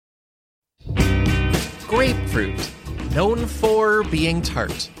grapefruit, known for being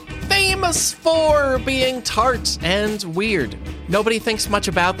tart. Famous for being tart and weird. Nobody thinks much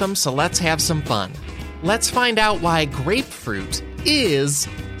about them, so let's have some fun. Let's find out why grapefruit is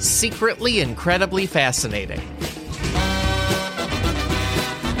secretly incredibly fascinating.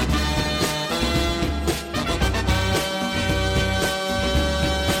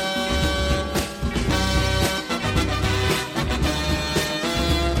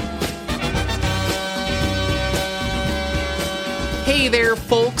 Hey there,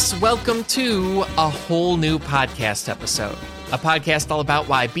 folks. Welcome to a whole new podcast episode. A podcast all about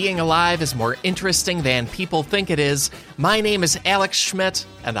why being alive is more interesting than people think it is. My name is Alex Schmidt,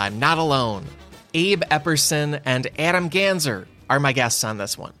 and I'm not alone. Abe Epperson and Adam Ganzer are my guests on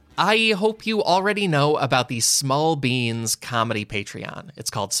this one. I hope you already know about the Small Beans comedy Patreon. It's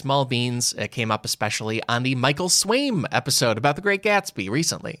called Small Beans. It came up especially on the Michael Swaim episode about The Great Gatsby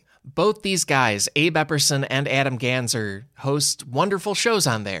recently. Both these guys, Abe Epperson and Adam Ganzer, host wonderful shows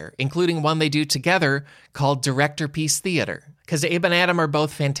on there, including one they do together called Director Piece Theater. Because Abe and Adam are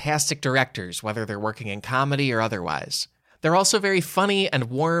both fantastic directors, whether they're working in comedy or otherwise. They're also very funny and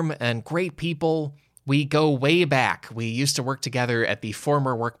warm and great people. We go way back. We used to work together at the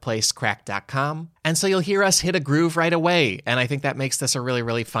former workplace Cracked.com, and so you'll hear us hit a groove right away, and I think that makes this a really,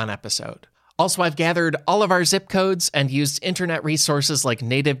 really fun episode. Also, I've gathered all of our zip codes and used internet resources like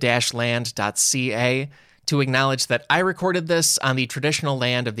native-land.ca to acknowledge that I recorded this on the traditional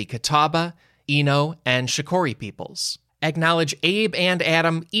land of the Catawba, Eno, and Shakori peoples. Acknowledge Abe and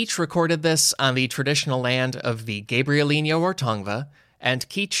Adam each recorded this on the traditional land of the Gabrielino or Tongva, and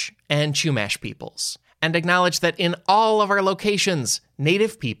Kizh and Chumash peoples. And acknowledge that in all of our locations,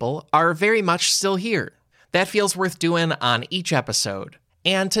 Native people are very much still here. That feels worth doing on each episode.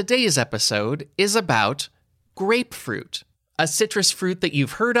 And today's episode is about grapefruit, a citrus fruit that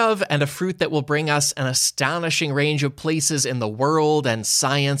you've heard of and a fruit that will bring us an astonishing range of places in the world and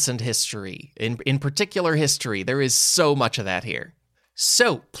science and history. In particular history, there is so much of that here.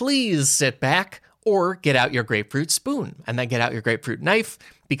 So please sit back or get out your grapefruit spoon and then get out your grapefruit knife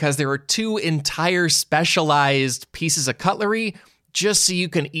because there are two entire specialized pieces of cutlery just so you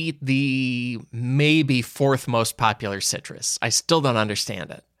can eat the maybe fourth most popular citrus. I still don't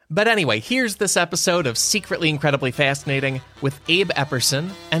understand it. But anyway, here's this episode of Secretly Incredibly Fascinating with Abe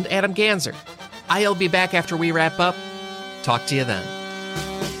Epperson and Adam Ganzer. I'll be back after we wrap up. Talk to you then.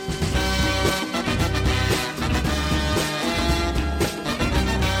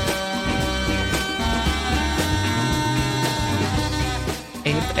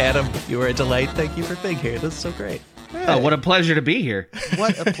 Abe, Adam, you are a delight. Thank you for being here. This is so great. Oh, what a pleasure to be here.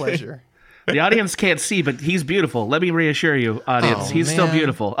 What a pleasure. The audience can't see, but he's beautiful. Let me reassure you, audience. He's still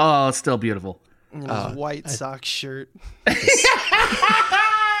beautiful. Oh, it's still beautiful. In his white sock shirt.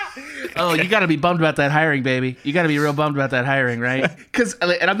 Oh, you got to be bummed about that hiring, baby. You got to be real bummed about that hiring, right?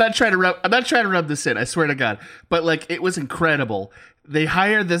 And I'm not trying to rub this in. I swear to God. But like, it was incredible. They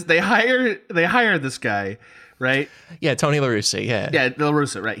hire this guy, right? Yeah, Tony La Russa. Yeah, La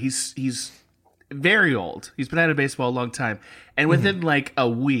Russa. Right. He's very old. He's been out of baseball a long time. And within like a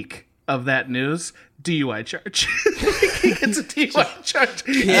week of that news, DUI charge. He gets a DUI charge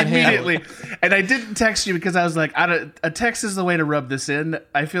immediately. And I didn't text you because I was like, a text is the way to rub this in.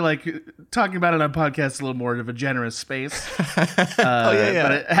 I feel like talking about it on podcast is a little more of a generous space.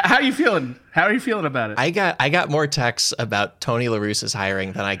 But how are you feeling? How are you feeling about it? I got more texts about Tony La Russa's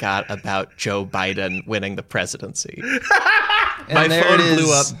hiring than I got about Joe Biden winning the presidency. My phone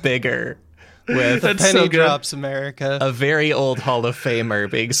blew up bigger. With Penny Drops America. A very old Hall of Famer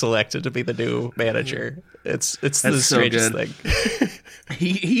being selected to be the new manager. It's the strangest thing.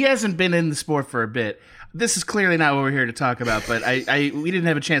 He hasn't been in the sport for a bit. This is clearly not what we're here to talk about, but we didn't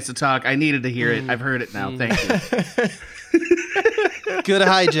have a chance to talk. I needed to hear it. I've heard it now. Thank you. Good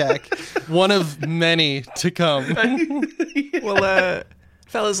hijack. One of many to come. Well,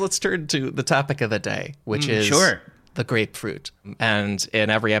 fellas, let's turn to the topic of the day, which is... Sure. The grapefruit. And in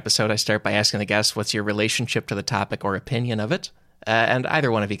every episode, I start by asking the guests, what's your relationship to the topic or opinion of it? And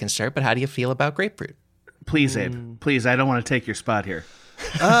either one of you can start, but how do you feel about grapefruit? Please, Abe. Please, I don't want to take your spot here.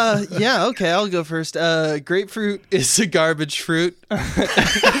 Yeah, okay, I'll go first. Grapefruit is a garbage fruit.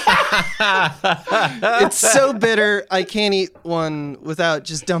 It's so bitter, I can't eat one without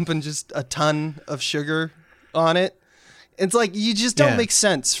just dumping just a ton of sugar on it. It's like you just don't make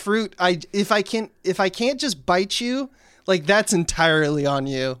sense. Fruit, if I can't just bite you, like that's entirely on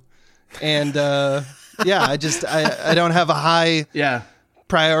you. And I don't have a high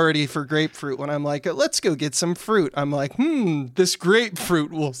priority for grapefruit when I'm like, let's go get some fruit. I'm like, this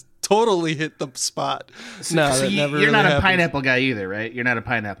grapefruit will totally hit the spot. You're not a pineapple guy either, right? You're not a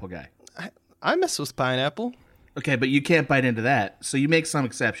pineapple guy. I mess with pineapple. Okay, but you can't bite into that, so you make some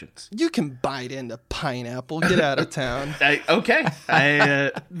exceptions. You can bite into pineapple. Get out of town. Okay.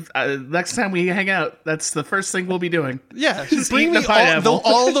 Next time we hang out, that's the first thing we'll be doing. Yeah, Just bring eat me the pineapple.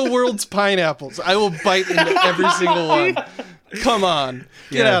 all the world's pineapples. I will bite into every single one. Come on,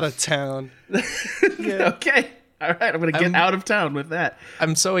 get Yeah. out of town. Okay. All right, I'm going to get out of town with that.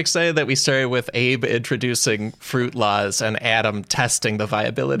 I'm so excited that we started with Abe introducing fruit laws and Adam testing the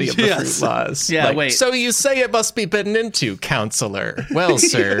viability of the Yes. fruit laws. Yeah, wait. So you say it must be bitten into, counselor. Well,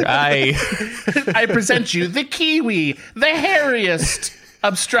 sir, I present you the kiwi, the hairiest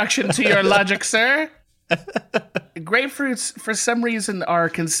obstruction to your logic, sir. Grapefruits, for some reason, are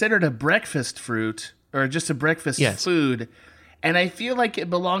considered a breakfast fruit or just a breakfast Yes. food. And I feel like it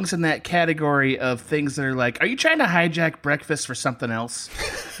belongs in that category of things that are like, are you trying to hijack breakfast for something else?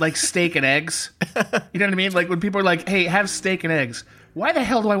 Like steak and eggs? You know what I mean? Like when people are like, hey, have steak and eggs. Why the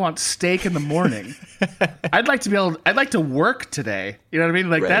hell do I want steak in the morning? I'd like to work today. You know what I mean?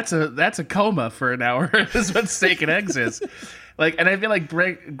 Like Right. that's a coma for an hour is what steak and eggs is. Like, and I feel like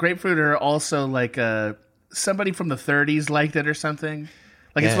grapefruit are also like somebody from the 30s liked it or something.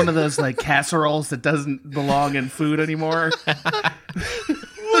 Like it's Yeah. one of those like casseroles that doesn't belong in food anymore. What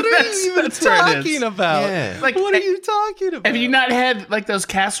are you even that's where it is. talking about? Yeah. Like, What are you talking about? Have you not had like those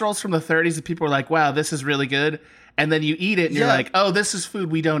casseroles from the 30s that people were like, wow, this is really good? And then you eat it and you're Yeah. like, oh, this is food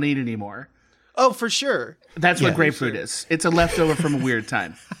we don't eat anymore. Oh, for sure. That's what Yeah, grapefruit is. It's a leftover from a weird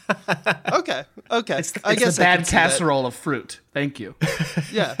time. Okay. It's I guess the I bad can see that. casserole of fruit. Thank you.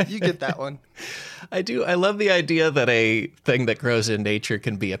 Yeah, you get that one. I love the idea that a thing that grows in nature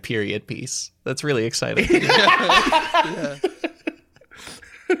can be a period piece. That's really exciting.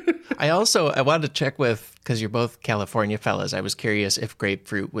 I wanted to check with, because you're both California fellas, I was curious if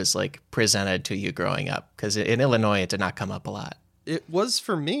grapefruit was like presented to you growing up, because in Illinois it did not come up a lot. It was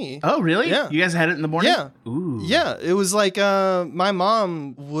for me. Oh, really? Yeah. You guys had it in the morning? Yeah. Ooh. Yeah, it was like my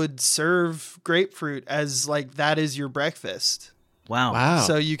mom would serve grapefruit as like that is your breakfast. Wow. Wow.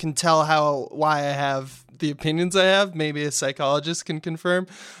 So you can tell why I have the opinions I have. Maybe a psychologist can confirm.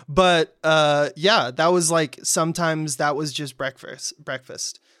 But yeah, that was like sometimes that was just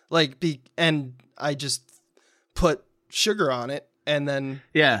breakfast. Like and I just put sugar on it and then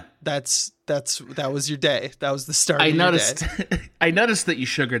Yeah. that was your day. That was the start I of your noticed day. I noticed that you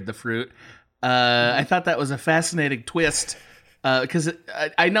sugared the fruit. I thought that was a fascinating twist. Because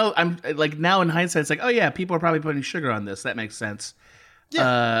I know I'm like now in hindsight, it's like, oh yeah, people are probably putting sugar on this. That makes sense.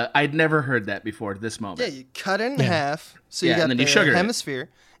 Yeah. I'd never heard that before at this moment. Yeah, you cut it in half. So you Yeah, got and then the you sugar it. hemisphere,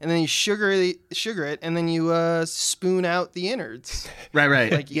 and then you sugar it, and then you spoon out the innards.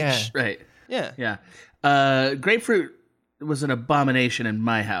 Right. Like Yeah. each, Right. yeah. Yeah. Grapefruit was an abomination in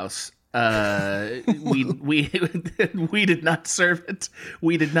my house. We we did not serve it.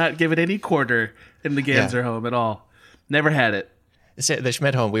 We did not give it any quarter in the Ganser home at all. Never had it. The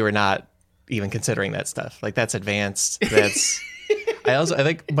Schmidt home, we were not even considering that stuff. Like that's advanced. That's. I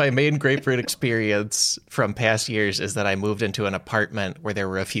think my main grapefruit experience from past years is that I moved into an apartment where there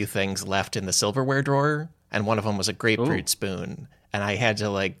were a few things left in the silverware drawer, and one of them was a grapefruit spoon, and I had to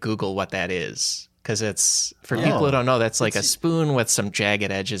like Google what that is. Because it's, for people who don't know, that's like a spoon with some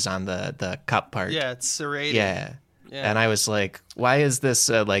jagged edges on the cup part. Yeah, it's serrated. Yeah. Yeah. And I was like, why is this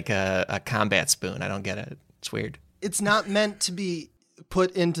like a combat spoon? I don't get it. It's weird. It's not meant to be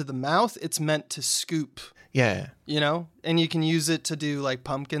put into the mouth. It's meant to scoop. Yeah. You know, and you can use it to do like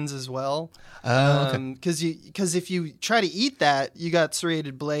pumpkins as well. Okay. Because if you try to eat that, you got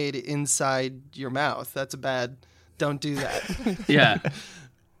serrated blade inside your mouth. That's bad. Don't do that. Yeah.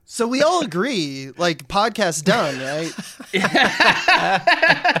 So we all agree, like podcast done, right?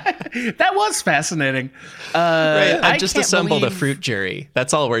 That was fascinating. Right. I I just can't assembled a believe- fruit jury.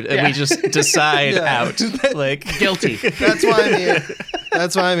 That's all we just decide Yeah. out. Like, Guilty. That's why I'm here.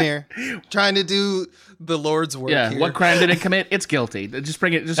 That's why I'm here, trying to do the Lord's work. Yeah. here. What crime did it commit? It's guilty. Just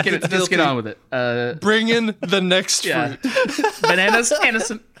bring it. Just get it. Just get guilty. on with it. Bring in the next Yeah. fruit. Bananas,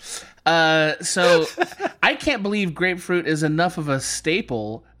 innocent. So I can't believe grapefruit is enough of a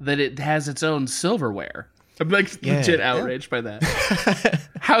staple that it has its own silverware. I'm like legit outraged by that.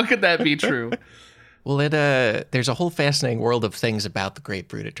 How could that be true? well, there's a whole fascinating world of things about the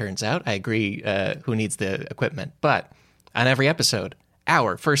grapefruit, it turns out. I agree, who needs the equipment. But on every episode,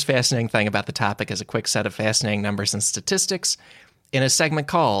 our first fascinating thing about the topic is a quick set of fascinating numbers and statistics in a segment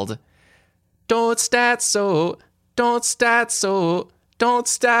called Don't Stat So, Don't Stat So, Don't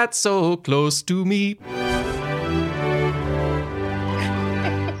Stat So Close to Me.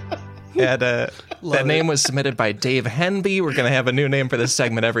 And that name was submitted by Dave Henby. We're going to have a new name for this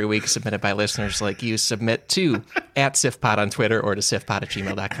segment every week, submitted by listeners like you. Submit to @SifPod on Twitter or to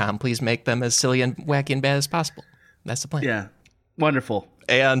sifpod@gmail.com. Please make them as silly and wacky and bad as possible. That's the plan. Yeah. Wonderful.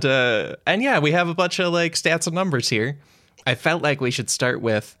 And yeah, we have a bunch of like stats and numbers here. I felt like we should start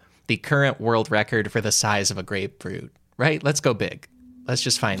with the current world record for the size of a grapefruit, right? Let's go big. Let's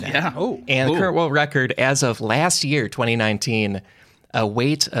just find that. Yeah. And the current world record as of last year, 2019, a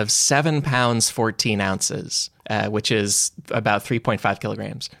weight of 7 pounds, 14 ounces, which is about 3.5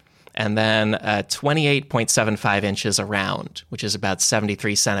 kilograms. And then 28.75 inches around, which is about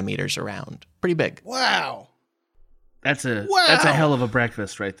 73 centimeters around. Pretty big. Wow. That's a hell of a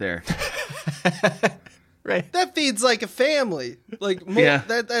breakfast right there. Right. That feeds like a family. Like Yeah.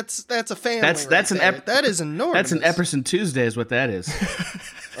 that's a family. That's right an there. That is enormous. That's an Epperson Tuesday is what that is.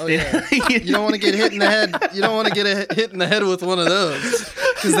 Oh yeah. You don't want to get hit in the head. You don't want to get hit in the head with one of those,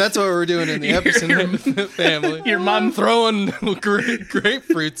 because that's what we're doing in the Epperson family. Your mom throwing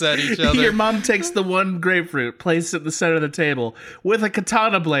grapefruits at each other. Your mom takes the one grapefruit, places it in the center of the table with a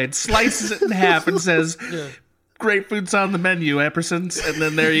katana blade, slices it in half, and says, "Grapefruit's on the menu, Eppersons." And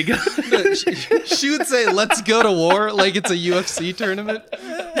then there you go. She would say, "Let's go to war," like it's a UFC tournament.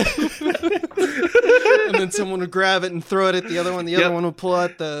 And then someone would grab it and throw it at the other one. The other one would pull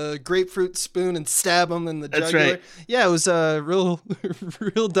out the grapefruit spoon and stab him in the jugular. That's right. Yeah, it was a real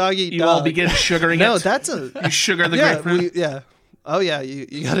dog eat dog. You all begin sugaring it. No, that's a... You sugar the grapefruit? Oh, yeah,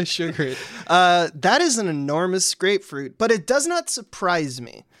 you got to sugar it. That is an enormous grapefruit, but it does not surprise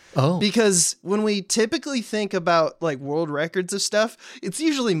me. Oh. Because when we typically think about like world records of stuff, it's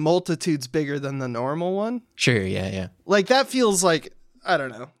usually multitudes bigger than the normal one. Sure, yeah. Like that feels like, I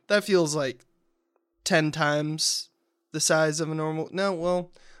don't know, that feels like 10 times the size of a normal. No,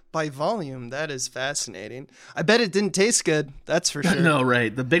 well, by volume, that is fascinating. I bet it didn't taste good. That's for sure. No,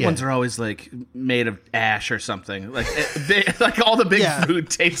 right. The big ones are always like made of ash or something. Like like all the big food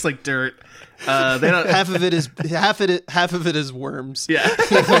tastes like dirt. They don't... half of it is worms. Yeah,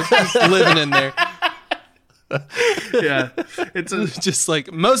 just living in there. Yeah, it's just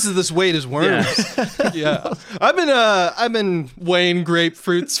like most of this weight is worms. Yeah. I've been weighing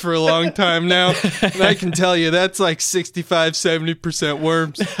grapefruits for a long time now, and I can tell you that's like 65-70%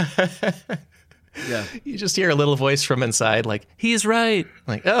 worms. Yeah, you just hear a little voice from inside, like, "He's right."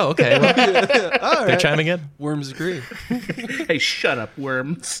 Like, oh, okay. Well, all they're chiming in. Worms agree. Hey, shut up,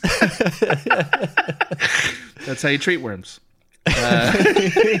 worms. That's how you treat worms.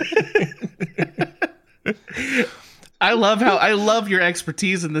 I love your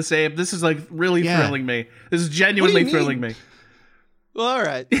expertise in this, Abe. This is like really thrilling me. This is genuinely thrilling me. Well, all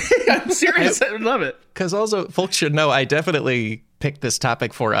right. I'm serious. I love it. Because also, folks should know, I definitely picked this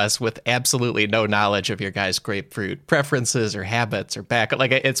topic for us with absolutely no knowledge of your guys' grapefruit preferences or habits or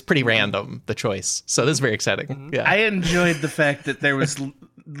like it's pretty random, the choice. So this is very exciting. Mm-hmm. Yeah. I enjoyed the fact that there was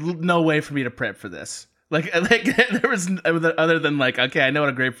no way for me to prep for this. Like there was other than like, okay, I know what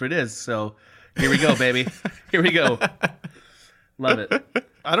a grapefruit is, so here we go, baby. Here we go. Love it.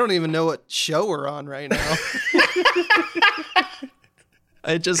 I don't even know what show we're on right now.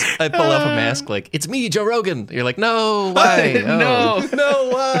 I pull off a mask like, "It's me, Joe Rogan." You're like, "No, why? No,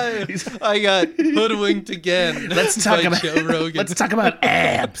 why?" I got hoodwinked again. Let's talk about Joe Rogan. Let's talk about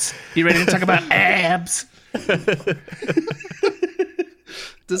abs. You ready to talk about abs?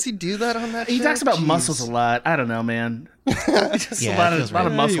 Does he do that on that show? He talks about muscles a lot. I don't know, man. Just a lot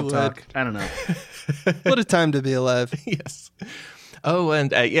of muscle talk. I don't know. What a time to be alive. Yes. Oh,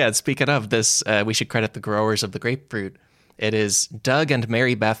 and speaking of this, we should credit the growers of the grapefruit. It is Doug and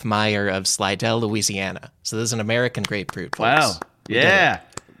Mary Beth Meyer of Slidell, Louisiana. So this is an American grapefruit, folks. Wow. Yeah.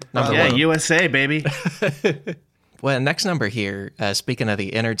 Number one. USA, baby. Well, next number here, speaking of the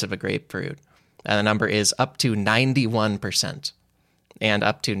innards of a grapefruit, the number is up to 91%. And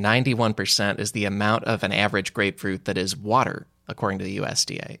up to 91% is the amount of an average grapefruit that is water, according to the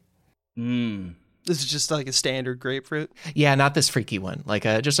USDA. This is just like a standard grapefruit? Yeah, not this freaky one. Like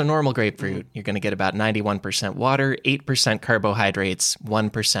just a normal grapefruit, you're going to get about 91% water, 8% carbohydrates,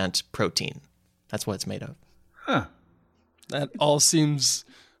 1% protein. That's what it's made of. Huh. That all seems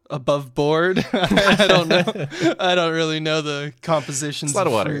above board. I don't know. I don't really know the compositions it's a lot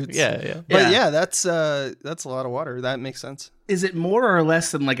of water. Fruits. Yeah. But yeah, that's a lot of water. That makes sense. Is it more or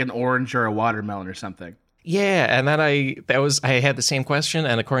less than like an orange or a watermelon or something? Yeah, and then I had the same question,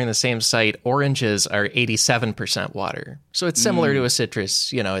 and according to the same site, oranges are 87% water. So it's similar to a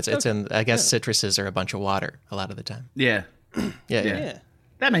citrus. You know, it's in, I guess citruses are a bunch of water a lot of the time. Yeah. Yeah.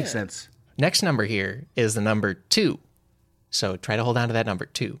 That makes sense. Next number here is the number 2. So try to hold on to that number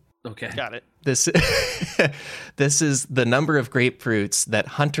 2. Okay. Got it. This this is the number of grapefruits that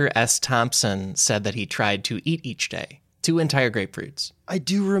Hunter S. Thompson said that he tried to eat each day. 2 entire grapefruits. I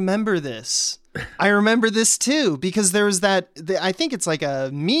do remember this. I remember this too, because there was I think it's like a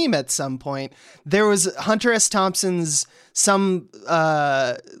meme at some point. There was Hunter S. Thompson's, some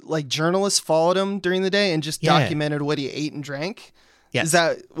like journalist followed him during the day and just documented what he ate and drank. Yes. Is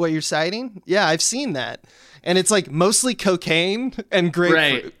that what you're citing? Yeah, I've seen that. And it's like mostly cocaine and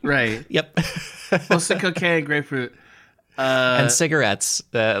grapefruit. Right. Yep. Mostly cocaine, grapefruit. And cigarettes,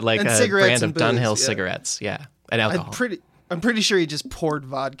 like and a cigarettes brand and of Dunhill booze, yeah. cigarettes. Yeah. And alcohol. I'm pretty sure he just poured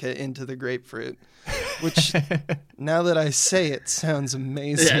vodka into the grapefruit, which now that I say it sounds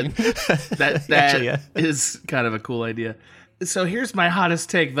amazing. Yeah. That Actually, yeah. is kind of a cool idea. So here's my hottest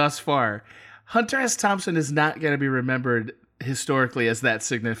take thus far. Hunter S. Thompson is not going to be remembered historically as that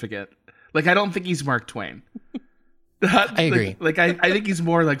significant. Like, I don't think he's Mark Twain. I agree. Like I think he's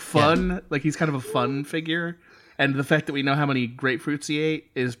more like fun. Yeah. Like, he's kind of a fun figure. And the fact that we know how many grapefruits he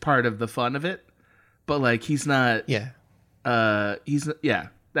ate is part of the fun of it. But, like, he's not... Yeah. Yeah,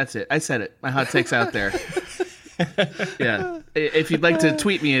 that's it. I said it. My hot take's out there. Yeah. If you'd like to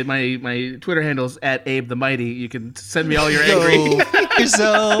tweet me, my Twitter handle's @AbeTheMighty. You can send me all your angry.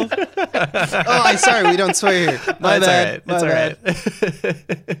 Yourself. Oh, sorry, we don't swear here. My bad. It's all right.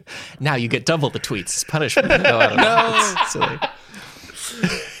 Now you get double the tweets. It's punishment. No, I don't know. It's silly.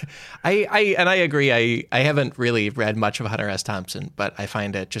 I agree. I haven't really read much of Hunter S. Thompson, but I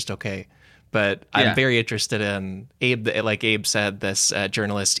find it just okay. But I'm very interested in Abe. Like Abe said, this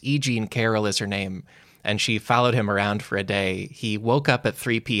journalist, E. Jean Carroll is her name, and she followed him around for a day. He woke up at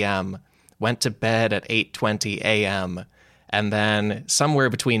 3 p.m., went to bed at 8:20 a.m., and then somewhere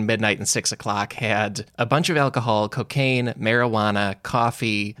between midnight and 6 o'clock had a bunch of alcohol, cocaine, marijuana,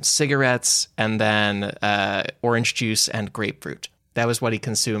 coffee, cigarettes, and then orange juice and grapefruit. That was what he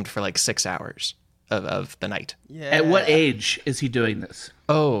consumed for like 6 hours of the night. Yeah. At what age is he doing this?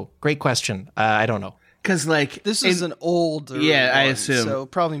 Oh, great question. I don't know. Because, like... This is an older I one, assume. so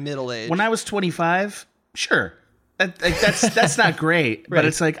probably middle age. When I was 25, sure. That's not great, but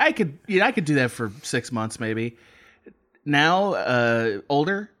it's like, I could do that for 6 months maybe. Now,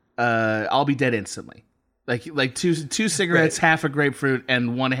 older, I'll be dead instantly. Like two cigarettes, half a grapefruit,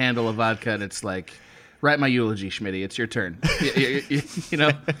 and 1 handle of vodka, and it's like... Write my eulogy, Schmitty. It's your turn. You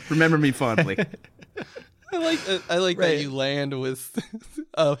know, remember me fondly. I like that you land with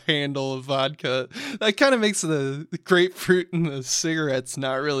a handle of vodka. That kind of makes the grapefruit and the cigarettes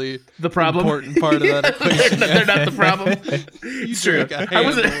not really the problem. Important part of that equation. They're not the problem. It's true.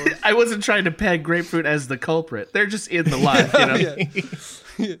 I wasn't trying to peg grapefruit as the culprit. They're just in the lot, you know.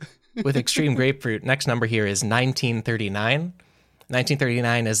 Yeah. With extreme grapefruit, next number here is 1939.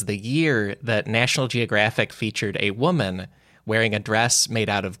 1939 is the year that National Geographic featured a woman wearing a dress made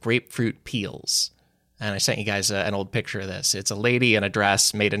out of grapefruit peels. And I sent you guys an old picture of this. It's a lady in a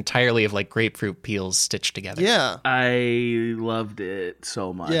dress made entirely of like grapefruit peels stitched together. Yeah. I loved it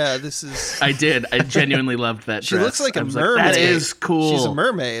so much. Yeah, this is... I did. I genuinely loved that She dress. looks like a mermaid. Like, that is cool. She's a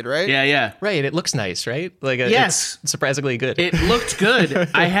mermaid, right? Yeah. Right. It looks nice, right? Like yes. It's surprisingly good. It looked good.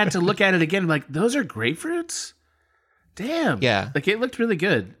 I had to look at it again. Like, those are grapefruits? Damn. Yeah. Like, it looked really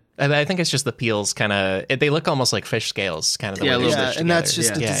good. And I think it's just the peels kind of, they look almost like fish scales, kind of the way they're stitched and that's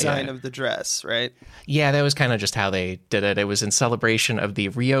just together. the design of the dress, right? Yeah, that was kind of just how they did it. It was in celebration of the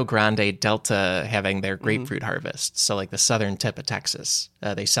Rio Grande Delta having their grapefruit harvest. So like the southern tip of Texas,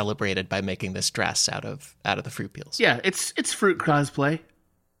 they celebrated by making this dress out of the fruit peels. Yeah, it's fruit cosplay.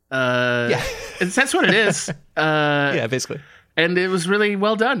 That's what it is. Yeah, basically. And it was really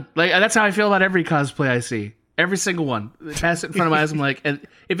well done. Like, that's how I feel about every cosplay I see. Every single one. They pass it in front of my eyes. I'm like, and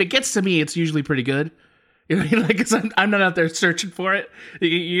if it gets to me, it's usually pretty good. You know, like, because I'm not out there searching for it.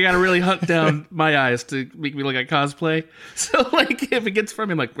 You got to really hunt down my eyes to make me look like cosplay. So, like, if it gets from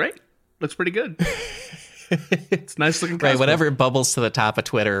me, I'm like, great, looks pretty good. It's nice looking cosplay. Right, whatever bubbles to the top of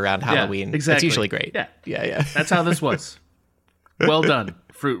Twitter around Halloween. Exactly. It's usually great. Yeah. That's how this was. Well done,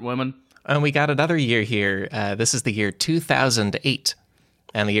 fruit woman. And we got another year here. This is the year 2008.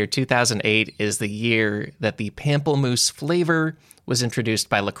 And the year 2008 is the year that the pamplemousse flavor was introduced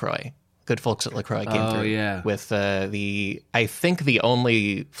by LaCroix. Good folks at LaCroix came through with I think the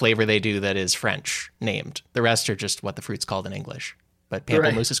only flavor they do that is French named. The rest are just what the fruit's called in English. But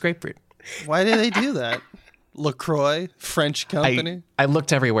pamplemousse is grapefruit. Why did they do that? LaCroix, French company? I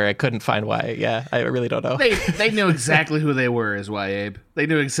looked everywhere. I couldn't find why. Yeah, I really don't know. They knew exactly who they were, is why, Abe. They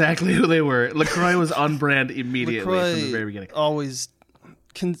knew exactly who they were. LaCroix was on brand immediately LaCroix from the very beginning. Always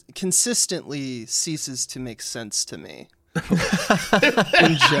consistently ceases to make sense to me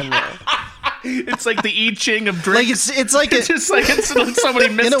in general. It's like the I Ching of drinks. Like it's like it's just like it's so many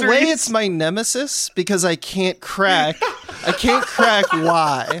mysteries. in a way, it's my nemesis because I can't crack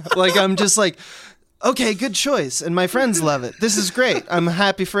why. Like I'm just like, okay, good choice, and my friends love it. This is great. I'm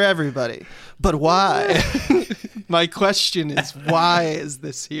happy for everybody. But why? My question is, why is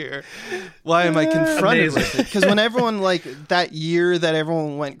this here? Why am I confronted with it? Because when everyone, like, that year that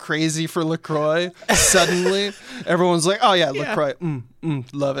everyone went crazy for LaCroix, suddenly everyone's like, oh, yeah, LaCroix,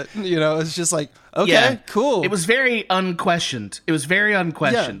 love it. You know, it's just like, okay, cool. It was very unquestioned.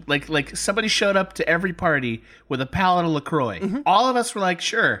 Yeah. Like somebody showed up to every party with a pallet of LaCroix. Mm-hmm. All of us were like,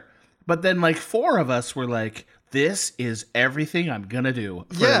 sure. But then, like, 4 of us were like, this is everything I'm going to do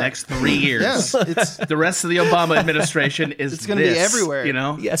for the next 3 years. Yeah, it's the rest of the Obama administration is it's going to be everywhere. You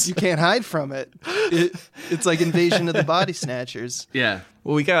know? Yes. You can't hide from it. It's like Invasion of the Body Snatchers. Yeah.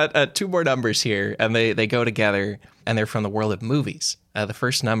 Well, we got 2 more numbers here, and they go together, and they're from the world of movies. The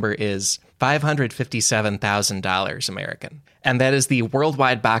first number is $557,000 American. And that is the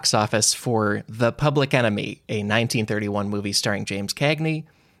worldwide box office for The Public Enemy, a 1931 movie starring James Cagney.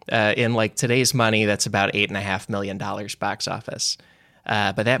 In like today's money, that's about $8.5 million box office.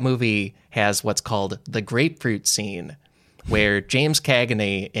 But that movie has what's called the grapefruit scene, where James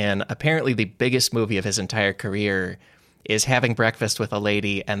Cagney, in apparently the biggest movie of his entire career, is having breakfast with a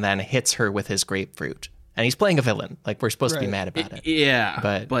lady and then hits her with his grapefruit. And he's playing a villain. Like, we're supposed to be mad about it.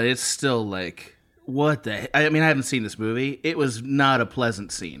 Yeah. But it's still like, what the... I mean, I haven't seen this movie. It was not a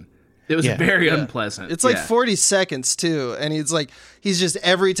pleasant scene. It was very unpleasant. It's like 40 seconds, too. And he's just,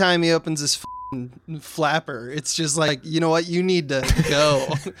 every time he opens his flapper, it's just like, you know what? You need to go.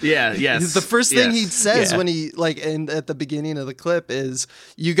 Yes. The first thing he says when he, like, at the beginning of the clip is,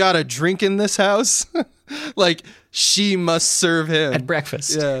 you got a drink in this house? Like, she must serve him at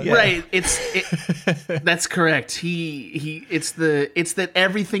breakfast. Yeah. Right. That's correct. It's that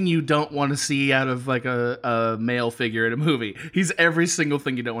everything you don't want to see out of like a male figure in a movie. He's every single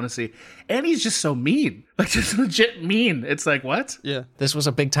thing you don't want to see. And he's just so mean. Like, just legit mean. It's like, what? Yeah. This was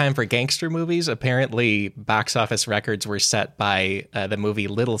a big time for gangster movies. Apparently, box office records were set by the movie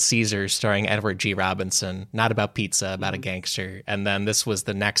Little Caesars starring Edward G. Robinson. Not about pizza, about a gangster. And then this was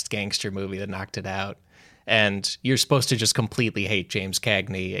the next gangster movie that knocked it out. And you're supposed to just completely hate James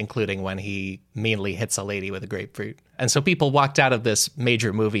Cagney, including when he meanly hits a lady with a grapefruit. And so people walked out of this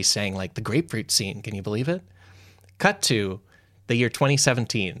major movie saying, like, the grapefruit scene, can you believe it? Cut to the year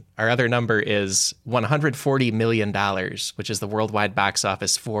 2017. Our other number is $140 million, which is the worldwide box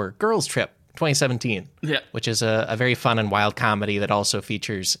office for Girls Trip 2017, which is a very fun and wild comedy that also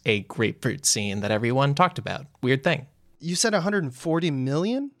features a grapefruit scene that everyone talked about. Weird thing. You said 140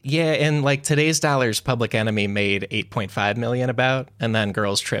 million? Yeah, in like today's dollars, Public Enemy made 8.5 million about, and then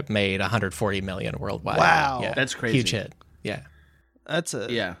Girls Trip made 140 million worldwide. Wow. Yeah, that's crazy. Huge hit. Yeah. That's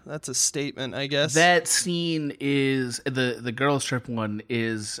a statement, I guess. That scene is the Girls Trip one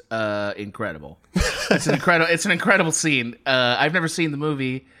is incredible. It's an incredible scene. I've never seen the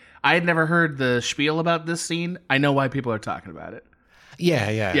movie. I had never heard the spiel about this scene. I know why people are talking about it.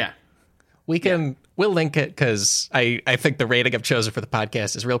 Yeah. We'll link it because I think the rating I've chosen for the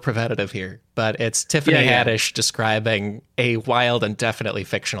podcast is real preventative here. But it's Tiffany Haddish describing a wild and definitely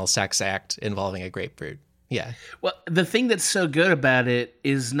fictional sex act involving a grapefruit. Yeah. Well, the thing that's so good about it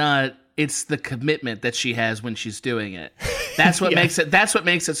is it's the commitment that she has when she's doing it. That's what makes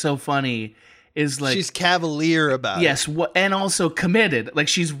it so funny. Is like she's cavalier about it. Yes, and also committed. Like,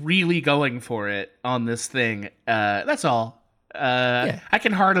 she's really going for it on this thing. That's all. I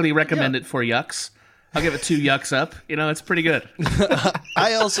can heartily recommend it for yucks. I'll give it 2 yucks up. You know, it's pretty good.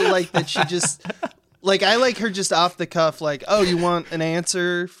 I also like that she just, like, I like her just off the cuff, like, oh, you want an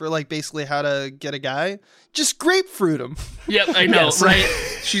answer for, like, basically how to get a guy? Just grapefruit him. Yep, I know, yes. Right?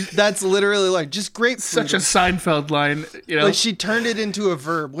 That's literally like, just grapefruit Such a Seinfeld line, you know? Like, she turned it into a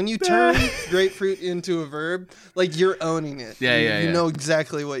verb. When you turn grapefruit into a verb, like, you're owning it. You know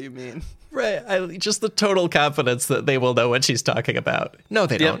exactly what you mean. Right. Just the total confidence that they will know what she's talking about. No,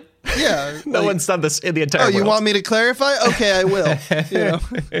 they don't. Yeah. No one's done this in the entire world. Oh, you want me to clarify? Okay, I will. You know?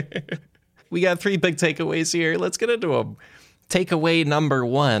 We got 3 big takeaways here. Let's get into them. Takeaway number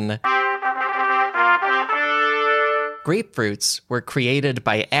 1. Grapefruits were created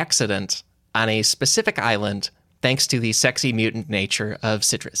by accident on a specific island thanks to the sexy mutant nature of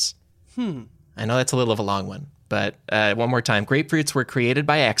citrus. I know that's a little of a long one, but one more time. Grapefruits were created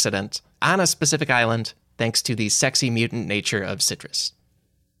by accident on a specific island thanks to the sexy mutant nature of citrus.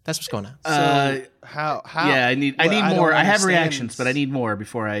 That's what's going on. So how? Yeah, I need more. I have reactions, but I need more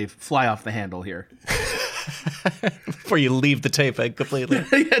before I fly off the handle here. Before you leave the tape completely.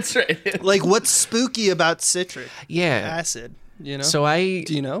 That's right. Like, what's spooky about citric acid? You know? So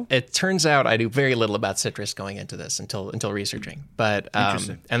Do you know? It turns out I knew very little about citrus going into this until researching. But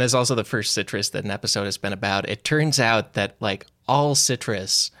Interesting. and there's also the first citrus that an episode has been about. It turns out that like all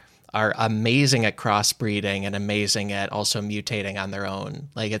citrus are amazing at crossbreeding and amazing at also mutating on their own.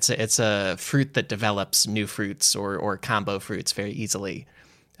 Like it's a fruit that develops new fruits or combo fruits very easily.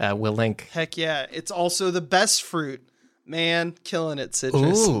 We'll link. Heck yeah. It's also the best fruit. Man, killing it,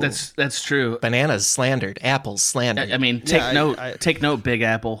 citrus. Ooh. That's true. Bananas slandered, apples slandered. I mean, take note, Big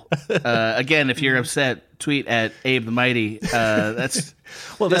Apple. Again, if you're upset, tweet at Abe the Mighty. That's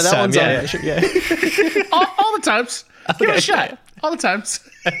well, yeah, this that time, one's yeah, on sure, yeah. all the times. Give it a shot. All the times.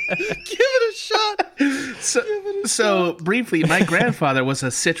 Give it a shot. So briefly, my grandfather was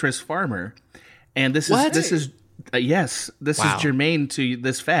a citrus farmer, and this is yes, this Wow. is germane to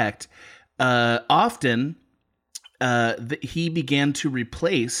this fact. Often, he began to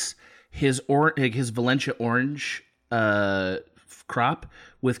replace his Valencia orange crop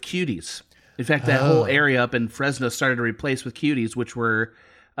with cuties. In fact, that whole area up in Fresno started to replace with cuties, which were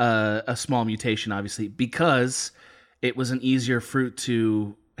a small mutation, obviously, because it was an easier fruit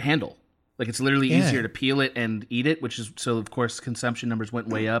to handle. Like it's literally easier to peel it and eat it, which is so of course consumption numbers went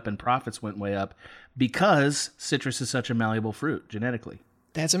way up and profits went way up because citrus is such a malleable fruit genetically.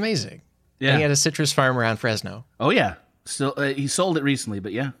 That's amazing. Yeah. And he had a citrus farm around Fresno. Oh yeah. Still he sold it recently,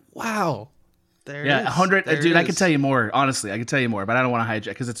 but yeah. Wow. There Yeah, it is. 100 There dude, it I could is. tell you more, honestly. I could tell you more, but I don't want to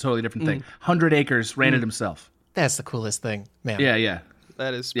hijack cuz it's a totally different thing. 100 acres ran it himself. That's the coolest thing, man. Yeah.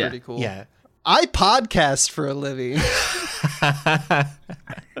 That is Yeah. pretty cool. Yeah. I podcast for a living.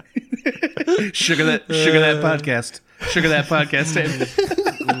 Sugar that podcast. Sugar that podcast.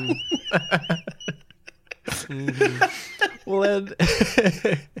 Well,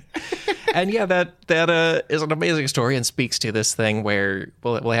 and yeah, that is an amazing story and speaks to this thing where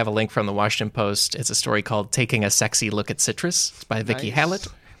we'll have a link from the Washington Post. It's a story called "Taking a Sexy Look at Citrus." It's by Vicky Nice. Hallett,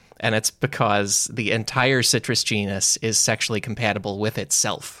 and it's because the entire citrus genus is sexually compatible with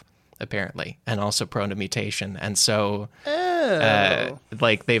itself, apparently, and also prone to mutation. And so,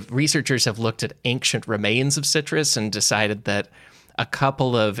 researchers have looked at ancient remains of citrus and decided that a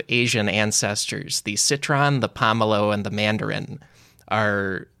couple of Asian ancestors, the citron, the pomelo, and the mandarin,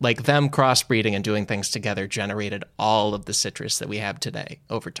 are like them crossbreeding and doing things together generated all of the citrus that we have today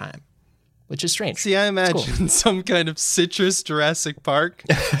over time, which is strange. See, I imagine some kind of citrus Jurassic Park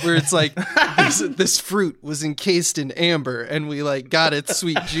where it's like this fruit was encased in amber and we like got its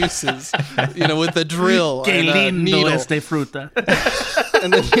sweet juices, with a drill Que and a lindo needle. este fruta.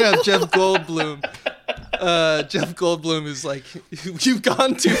 And then you have Jeff Goldblum. Jeff Goldblum is like, you've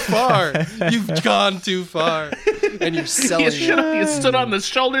gone too far. You've gone too far. And you're selling it. He stood on the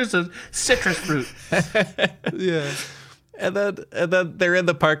shoulders of citrus fruit. Yeah. And then they're in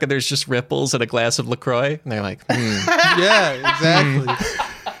the park and there's just ripples and a glass of LaCroix. And they're like, Yeah, exactly.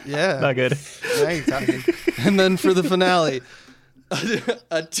 Yeah. not good. Now you're talking. And then for the finale,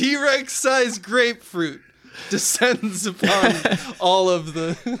 a T-Rex sized grapefruit descends upon all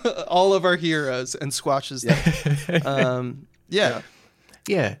of our heroes and squashes them. Yeah.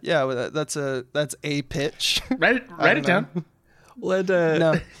 Yeah. Yeah, well, that's a pitch. Write it down. Well,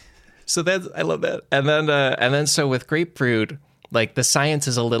 No. So I love that. And then so with grapefruit, like the science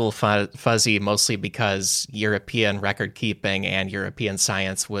is a little fuzzy, mostly because European record keeping and European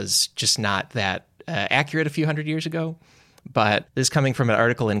science was just not that accurate a few hundred years ago. But this is coming from an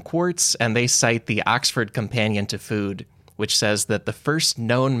article in Quartz, and they cite the Oxford Companion to Food, which says that the first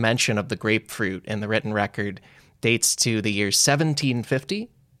known mention of the grapefruit in the written record dates to the year 1750,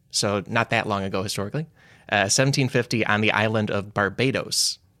 so not that long ago historically, 1750 on the island of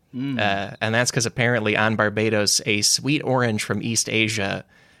Barbados. And that's because apparently on Barbados, a sweet orange from East Asia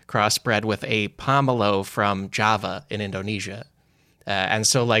crossbred with a pomelo from Java in Indonesia. And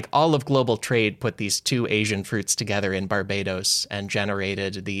so like all of global trade put these two Asian fruits together in Barbados and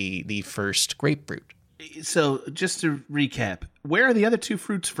generated the first grapefruit. So just to recap, where are the other two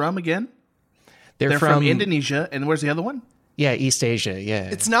fruits from again? They're from Indonesia, and where's the other one? Yeah, East Asia, yeah.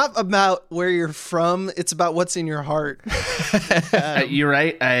 It's not about where you're from. It's about what's in your heart. You're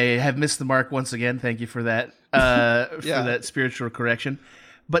right. I have missed the mark once again. Thank you for that. For that spiritual correction.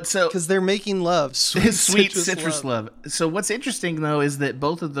 But so Because they're making love. sweet citrus love. So what's interesting though is that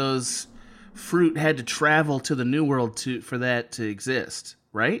both of those fruit had to travel to the New World for that to exist,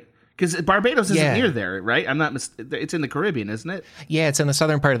 right? Because Barbados isn't near there, right? I'm not. It's in the Caribbean, isn't it? Yeah, it's in the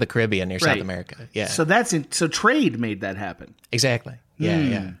southern part of the Caribbean near Right. South America. Yeah, So so trade made that happen. exactly. Yeah,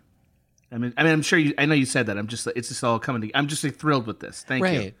 yeah. I mean, I'm sure I know you said that. It's just all coming together. I'm just like, thrilled with this. Thank you.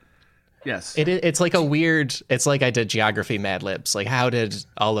 Right. Yes. It's like a weird, it's like I did geography Mad Libs. Like, how did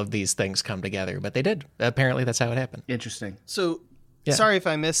all of these things come together? But they did. Apparently, that's how it happened. Interesting. So, Yeah. sorry if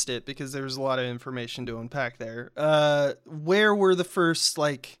I missed it because there was a lot of information to unpack there. Where were the first,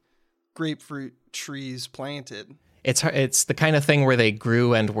 like, grapefruit trees planted? It's the kind of thing where they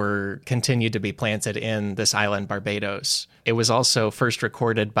grew and were continued to be planted in this island, Barbados. It was also first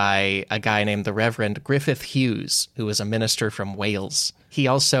recorded by a guy named the Reverend Griffith Hughes, who was a minister from Wales. He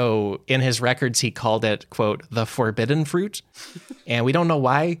also, in his records, he called it, quote, the forbidden fruit. And we don't know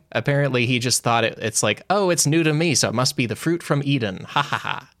why. Apparently, he just thought it's like, oh, it's new to me, so it must be the fruit from Eden. Ha ha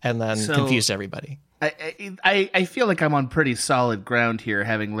ha. And then confused everybody. I feel like I'm on pretty solid ground here,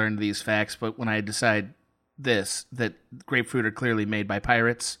 having learned these facts, but when I decide that grapefruit are clearly made by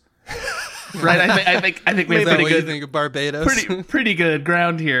pirates, right? I think we have pretty good. You think of Barbados? pretty good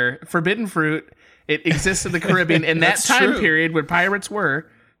ground here. Forbidden fruit. It exists in the Caribbean in that time period when pirates were.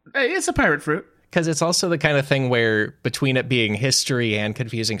 It's a pirate fruit. Because it's also the kind of thing where between it being history and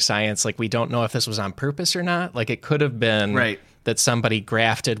confusing science, like we don't know if this was on purpose or not. Like it could have been that somebody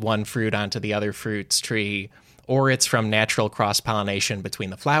grafted one fruit onto the other fruit's tree, or it's from natural cross-pollination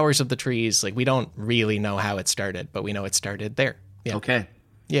between the flowers of the trees. Like we don't really know how it started, but we know it started there. Yeah. Okay.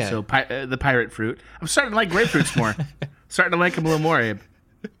 Yeah. So the pirate fruit. I'm starting to like grapefruits more. Starting to like them a little more, Abe.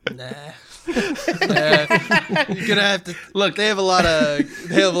 Nah. You're gonna have to look. They have a lot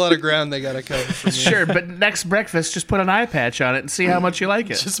of ground they gotta cover. For me. Sure, but next breakfast, just put an eye patch on it and see how much you like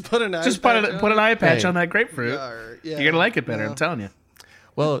it. Just put an eye patch on that grapefruit. Yeah, you're gonna like it better. I'm telling you.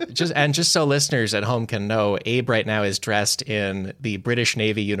 Well, just so listeners at home can know, Abe right now is dressed in the British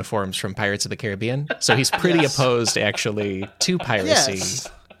Navy uniforms from Pirates of the Caribbean, so he's pretty opposed actually to piracy. Yes.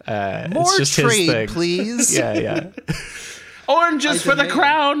 More it's just his trade, thing. please. Yeah. Oranges for the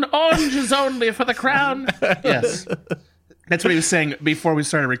crown. Oranges only for the crown. Yes. That's what he was saying before we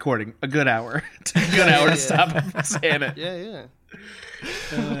started recording. A good hour. To stop him from saying it. Yeah.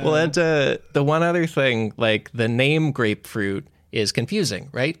 Well, and the one other thing, like the name grapefruit is confusing,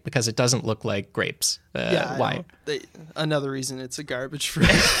 right? Because it doesn't look like grapes. Why? Another reason it's a garbage fruit.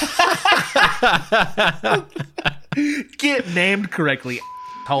 Get named correctly.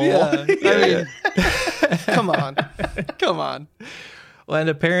 Yeah, I mean, come on. Well, and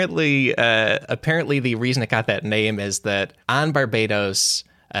apparently the reason it got that name is that on Barbados,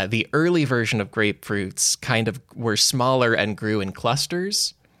 the early version of grapefruits kind of were smaller and grew in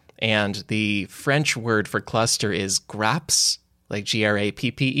clusters. And the French word for cluster is grappes, like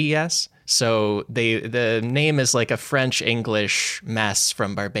Grappes. So the name is like a French-English mess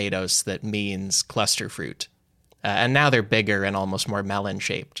from Barbados that means cluster fruit. And now they're bigger and almost more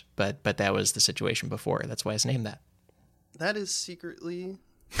melon-shaped. But that was the situation before. That's why it's named that. That is secretly...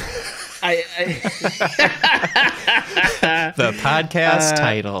 the podcast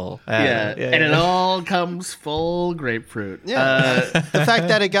title. And it all comes full grapefruit. Yeah. The fact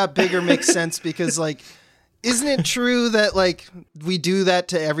that it got bigger makes sense because, like, isn't it true that, like, we do that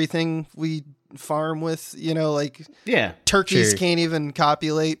to everything we farm with? You know, like, turkeys can't even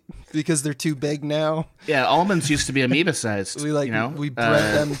copulate because they're too big now. Yeah, almonds used to be amoeba-sized. We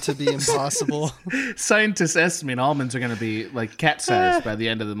bred them to be impossible. Scientists estimate almonds are going to be like cat-sized by the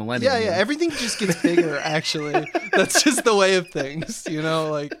end of the millennium. Yeah, everything just gets bigger, actually. That's just the way of things, you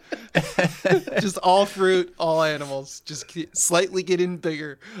know? Like, just all fruit, all animals, just slightly getting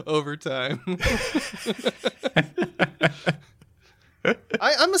bigger over time.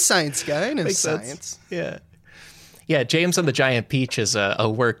 I'm a science guy. I know science. Yeah, James and the Giant Peach is a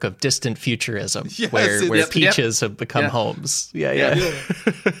work of distant futurism where peaches have become homes. Yeah.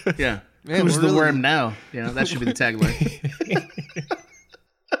 Man, who's the worm now? That should be the tagline.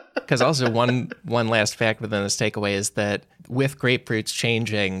 Because also one last fact within this takeaway is that with grapefruits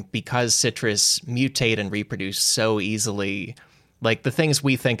changing, because citrus mutate and reproduce so easily, like the things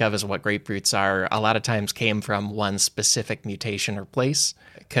we think of as what grapefruits are, a lot of times came from one specific mutation or place.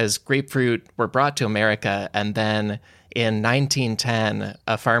 Because grapefruit were brought to America, and then in 1910,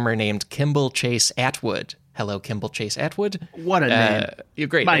 a farmer named Kimball Chase Atwood. Hello, Kimball Chase Atwood. What a name. You're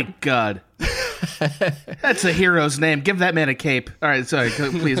great. My God. That's a hero's name. Give that man a cape. All right, sorry.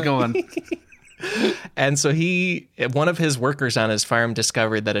 Please go on. And so one of his workers on his farm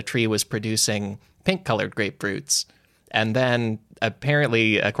discovered that a tree was producing pink-colored grapefruits. And then,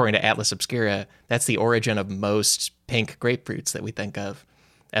 apparently, according to Atlas Obscura, that's the origin of most pink grapefruits that we think of.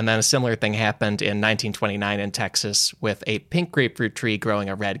 And then a similar thing happened in 1929 in Texas with a pink grapefruit tree growing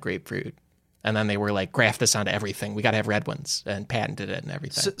a red grapefruit. And then they were like, graft this onto everything. We got to have red ones, and patented it and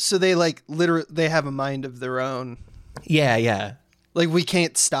everything. So they like literally, they have a mind of their own. Yeah. Like we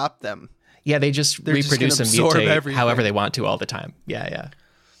can't stop them. Yeah, they just reproduce and mutate however they want to all the time. Yeah.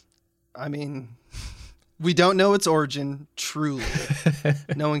 I mean, we don't know its origin, truly.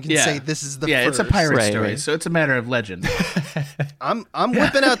 No one can say this is the first. Yeah, it's a pirate story, right. so it's a matter of legend. I'm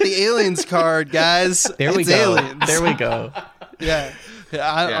whipping out the aliens card, guys. There we It's go. aliens. There we go. Yeah.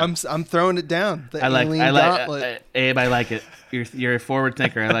 I'm throwing it down. The I like gauntlet. Abe, I like it. You're a forward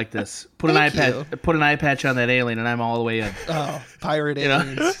thinker. I like this. Put Thank an eye patch on that alien, and I'm all the way in. Oh, pirate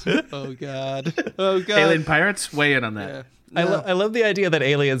aliens. Oh god. Alien pirates, weigh in on that. Yeah. I love the idea that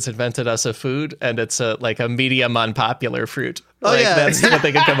aliens invented us a food, and it's like a medium unpopular fruit. Oh, like, yeah. That's what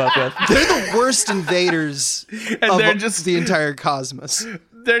they could come up with. They're the worst invaders of they're just- the entire cosmos.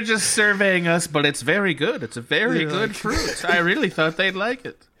 They're just surveying us, but it's very good. It's a very good fruit. I really thought they'd like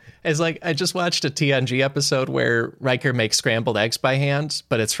it. It's like, I just watched a TNG episode where Riker makes scrambled eggs by hand,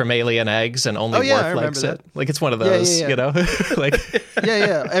 but it's from alien eggs, and only I Worf likes remember it. Like, it's one of those, yeah. you know? Like,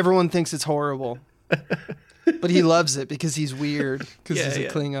 Yeah. Everyone thinks it's horrible. But he loves it because he's weird, because he's a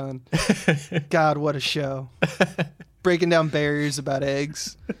Klingon. God, what a show. Breaking down barriers about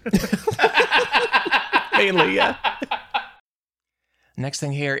eggs. mainly, yeah. Next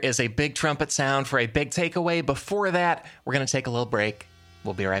thing here is a big trumpet sound for a big takeaway. Before that, we're going to take a little break.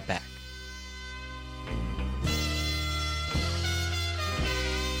 We'll be right back.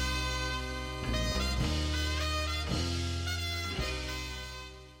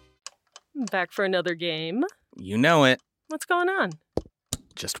 Back for another game. You know it. What's going on?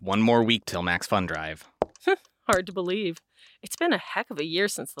 Just one more week till Max Fun Drive. Hard to believe. It's been a heck of a year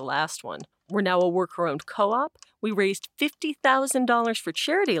since the last one. We're now a worker-owned co-op. We raised $50,000 for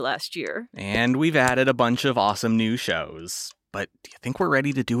charity last year. And we've added a bunch of awesome new shows. But do you think we're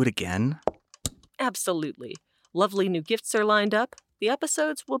ready to do it again? Absolutely. Lovely new gifts are lined up. The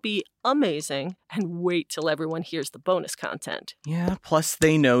episodes will be amazing. And wait till everyone hears the bonus content. Yeah, plus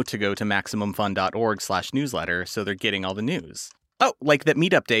they know to go to MaximumFun.org/newsletter, so they're getting all the news. Oh, like that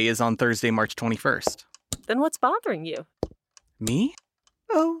meetup day is on Thursday, March 21st. Then what's bothering you? Me?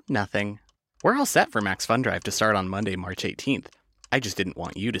 Oh, nothing. We're all set for Max Fun Drive to start on Monday, March 18th. I just didn't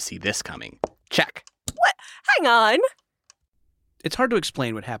want you to see this coming. Check. What? Hang on. It's hard to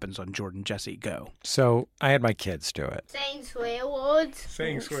explain what happens on Jordan Jesse Go. So I had my kids do it. Saying swear words.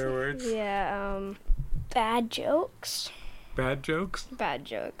 Saying swear words. Yeah, bad jokes. Bad jokes? Bad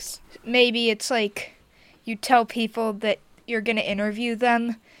jokes. Maybe it's like you tell people that you're going to interview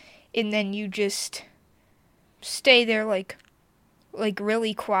them and then you just stay there like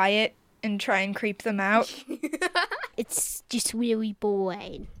really quiet and try and creep them out. It's just really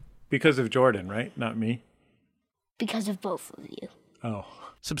boring. Because of Jordan, right? Not me. Because of both of you. Oh.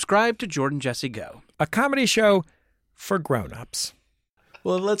 Subscribe to Jordan Jesse Go. A comedy show for grown-ups.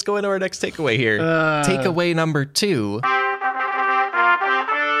 Well, let's go into our next takeaway here. Takeaway number 2.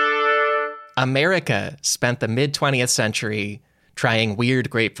 America spent the mid-20th century trying weird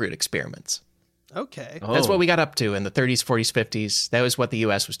grapefruit experiments. Okay. Oh. That's what we got up to in the 30s, 40s, 50s. That was what the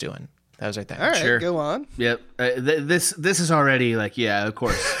U.S. was doing. That was our thing. All right, Sure. go on. Yep. This is already like, yeah, of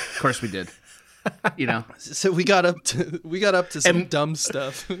course we did. You know. So we got up to some dumb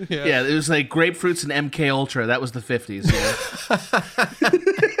stuff. Yeah, it was like grapefruits and MK Ultra. That was the 50s.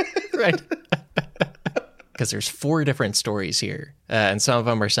 You know? Right. Because there's 4 different stories here, and some of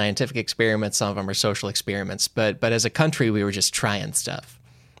them are scientific experiments, some of them are social experiments. But as a country, we were just trying stuff.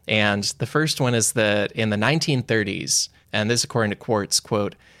 And the first one is that in the 1930s, and this according to Quartz,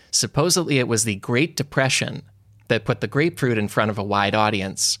 quote, supposedly it was the Great Depression that put the grapefruit in front of a wide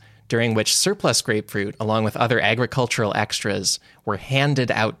audience, during which surplus grapefruit, along with other agricultural extras, were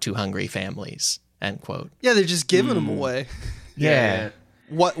handed out to hungry families, end quote. Yeah, they're just giving them away. Yeah.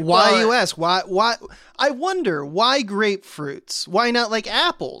 What? Why, you ask? Why? I wonder, why grapefruits? Why not like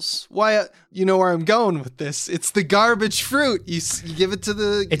apples? Why? You know where I'm going with this. It's the garbage fruit. You give it to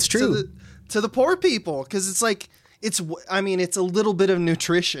the... It's true. To the poor people, because it's like... it's a little bit of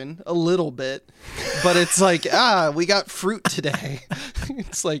nutrition, a little bit, but it's like, we got fruit today.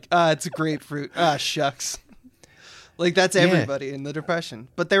 It's like, it's a grapefruit. Shucks. Like, that's everybody in the Depression.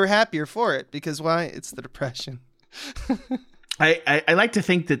 But they were happier for it, because why? It's the Depression. I like to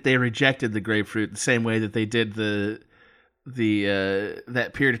think that they rejected the grapefruit the same way that they did the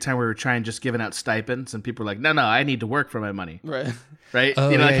that period of time where we were trying just giving out stipends, and people were like, no, I need to work for my money. Right. Oh,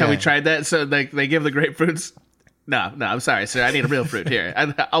 you know, like how we tried that? So like they give the grapefruits. No, I'm sorry, sir. I need a real fruit here.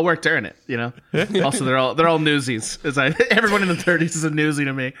 I'll work to earn it. You know. Also, they're all newsies. Everyone in the 30s is a newsie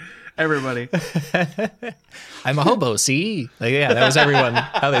to me. Everybody. I'm a hobo. See, like, yeah, that was everyone.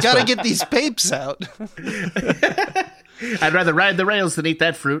 How they Gotta spoke. get these papes out. I'd rather ride the rails than eat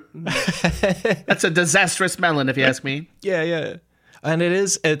that fruit. That's a disastrous melon, if you ask me. Yeah. And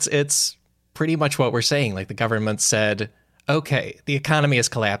it's pretty much what we're saying. Like the government said, okay, the economy is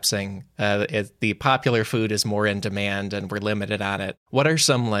collapsing. The popular food is more in demand and we're limited on it. What are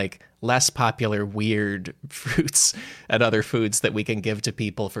some like less popular weird fruits and other foods that we can give to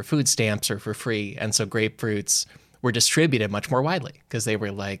people for food stamps or for free? And so grapefruits were distributed much more widely because they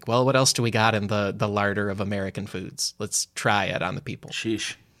were like, well, what else do we got in the larder of American foods? Let's try it on the people.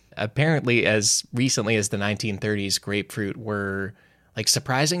 Sheesh. Apparently, as recently as the 1930s, grapefruit were like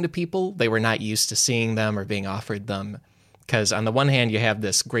surprising to people. They were not used to seeing them or being offered them. Because on the one hand, you have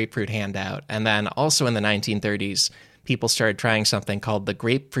this grapefruit handout. And then also in the 1930s, people started trying something called the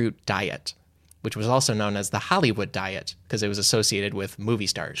grapefruit diet, which was also known as the Hollywood diet because it was associated with movie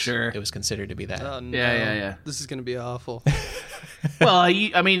stars. Sure. It was considered to be that. Oh, no. Yeah. This is going to be awful. Well,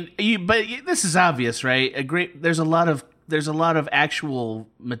 but this is obvious, right? There's a lot of actual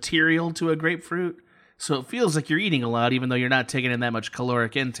material to a grapefruit, so it feels like you're eating a lot, even though you're not taking in that much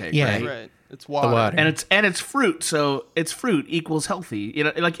caloric intake. Yeah. Right. It's water. The water. And it's fruit, so it's fruit equals healthy. You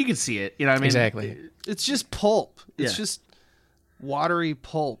know, like you can see it. You know what I mean? Exactly. It's just pulp. It's Yeah. just watery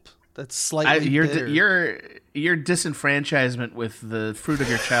pulp that's slightly bitter. Your disenfranchisement with the fruit of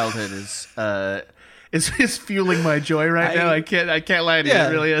your childhood is fueling my joy right now. I can't lie to you.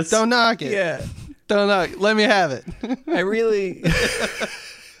 It really is. Don't knock it. Yeah. Don't knock it. Let me have it. I really...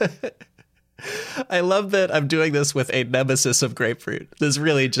 I love that I'm doing this with a nemesis of grapefruit. This is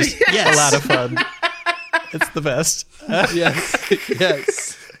really just a lot of fun. It's the best.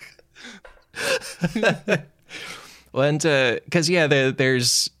 Yes. Well, and because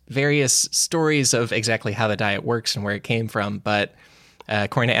there's various stories of exactly how the diet works and where it came from, but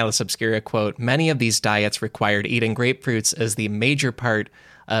according to Atlas Obscura, quote, many of these diets required eating grapefruits as the major part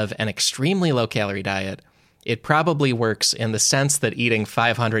of an extremely low-calorie diet. It probably works in the sense that eating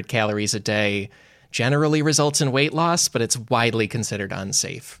 500 calories a day generally results in weight loss, but it's widely considered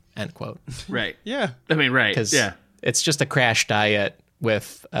unsafe, end quote. Right. Yeah. I mean, right. Because Yeah. it's just a crash diet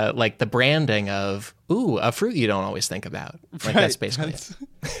with like the branding of, ooh, a fruit you don't always think about. Like that's basically it.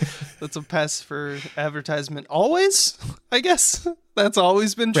 That's a pass for advertisement. Always, I guess. That's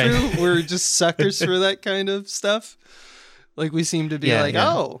always been true. Right. We're just suckers for that kind of stuff. Like we seem to be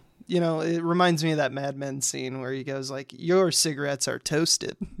oh, you know, it reminds me of that Mad Men scene where he goes like, your cigarettes are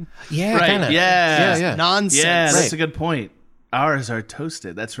toasted. Yeah, Right. kind of. Yeah. Yeah. Nonsense. Yeah, that's Right. a good point. Ours are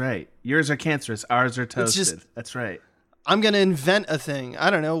toasted. That's right. Yours are cancerous. Ours are toasted. That's right. I'm going to invent a thing. I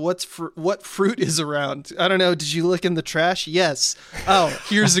don't know. What fruit is around? I don't know. Did you look in the trash? Yes. Oh,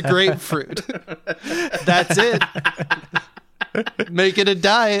 here's a grapefruit. That's it. Make it a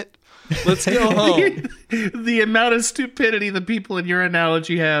diet. Let's go home. The amount of stupidity the people in your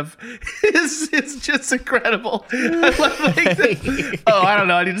analogy have is just incredible. I love I don't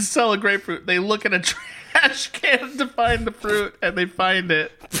know. I need to sell a grapefruit. They look in a trash can to find the fruit, and they find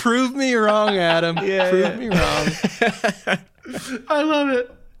it. Prove me wrong, Adam. Prove me wrong. I love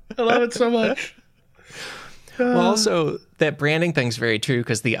it. I love it so much. Well, also, that branding thing's very true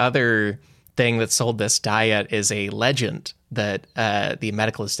because the other thing that sold this diet is a legend that the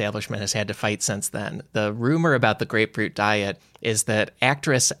medical establishment has had to fight since then. The rumor about the grapefruit diet is that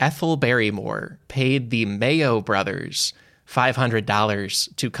actress Ethel Barrymore paid the Mayo brothers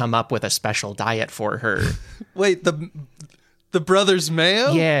 $500 to come up with a special diet for her. Wait, the brothers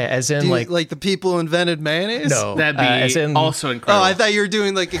Mayo? Yeah, as in like the people who invented mayonnaise? no, That'd be as in, also Oh, incredible. I thought you were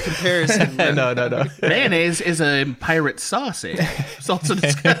doing like a comparison. no. Mayonnaise is a pirate sauce. It's also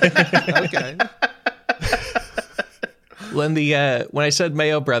Okay. When I said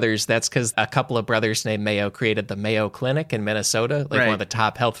Mayo brothers, that's because a couple of brothers named Mayo created the Mayo Clinic in Minnesota, like one of the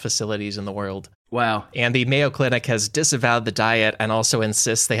top health facilities in the world. Wow. And the Mayo Clinic has disavowed the diet and also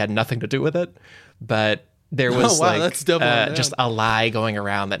insists they had nothing to do with it. But there was that's doubling down. just a lie going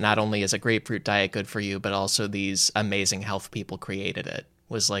around that not only is a grapefruit diet good for you, but also these amazing health people created it,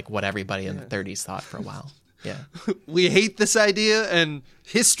 was like what everybody in the 30s thought for a while. Yeah. We hate this idea and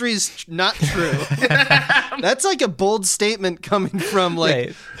history's not true. That's like a bold statement coming from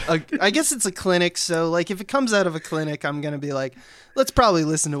like, I guess it's a clinic. So like if it comes out of a clinic, I'm going to be like, let's probably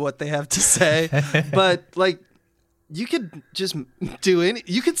listen to what they have to say. But like you could just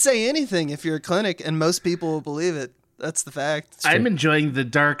you could say anything if you're a clinic and most people will believe it. That's the fact. I'm enjoying the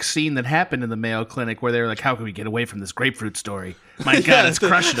dark scene that happened in the Mayo Clinic where they were like, how can we get away from this grapefruit story? My God, it's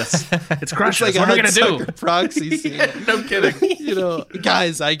crushing us. It's crushing us. What are we going to do? Proxy scene. No kidding. You know,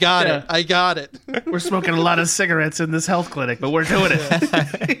 guys, I got it. I got it. We're smoking a lot of cigarettes in this health clinic, but we're doing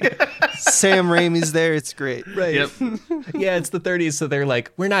it. Sam Raimi's there. It's great. Right. Yep. Yeah, it's the 30s, so they're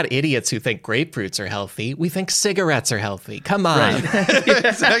like, we're not idiots who think grapefruits are healthy. We think cigarettes are healthy. Come on.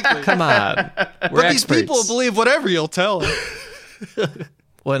 Exactly. Come on. We're But these people will believe whatever you'll tell them.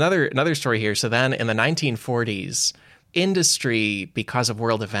 Well, another story here. So then in the 1940s, industry, because of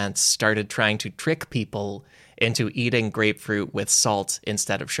world events, started trying to trick people into eating grapefruit with salt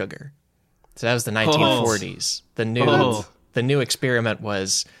instead of sugar. So that was the 1940s. The new experiment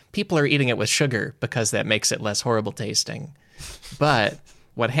was people are eating it with sugar because that makes it less horrible tasting. But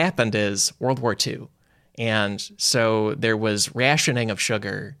what happened is World War II. And so there was rationing of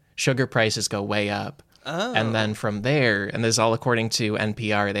sugar. Sugar prices go way up. Oh. And then from there, and this is all according to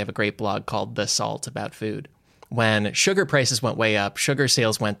NPR, they have a great blog called The Salt about food. When sugar prices went way up, sugar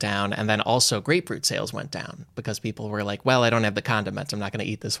sales went down, and then also grapefruit sales went down because people were like, well, I don't have the condiment. I'm not going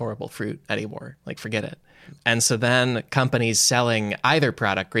to eat this horrible fruit anymore. Like, forget it. And so then companies selling either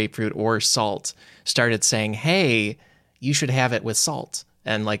product, grapefruit or salt, started saying, hey, you should have it with salt.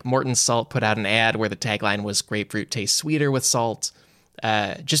 And like Morton's Salt put out an ad where the tagline was grapefruit tastes sweeter with salt.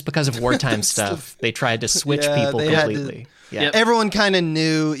 Just because of wartime stuff, they tried to switch people completely. Yeah. Everyone kind of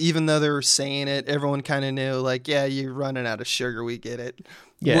knew, even though they were saying it, everyone kind of knew, like, yeah, you're running out of sugar. We get it.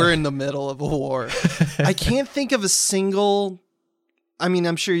 Yeah. We're in the middle of a war. I can't think of a single, I mean,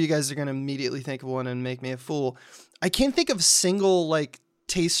 I'm sure you guys are going to immediately think of one and make me a fool. I can't think of a single, like,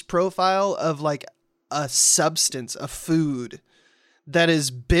 taste profile of, like, a substance, a food that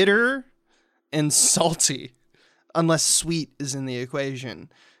is bitter and salty, unless sweet is in the equation.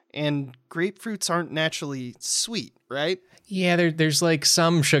 And grapefruits aren't naturally sweet, right? Yeah, there's like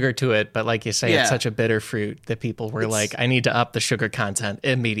some sugar to it, but like you say, it's such a bitter fruit that people were like, I need to up the sugar content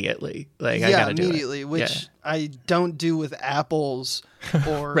immediately. Like, I gotta do it. Immediately, which I don't do with apples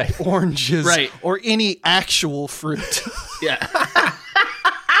or oranges or any actual fruit. Yeah.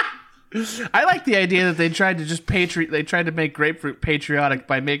 I like the idea that they tried to just they tried to make grapefruit patriotic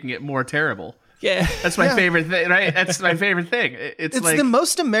by making it more terrible. Yeah. That's my favorite thing, right? That's my favorite thing. It's like the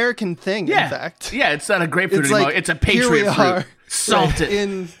most American thing, in fact. Yeah, it's not a grapefruit anymore. Like, it's a patriot fruit. Salted.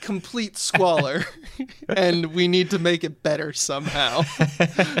 In complete squalor. And we need to make it better somehow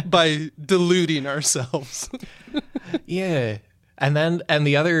by diluting ourselves. Yeah. And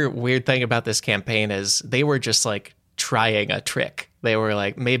the other weird thing about this campaign is they were just like trying a trick. They were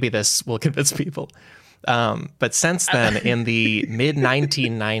like, maybe this will convince people. But since then, in the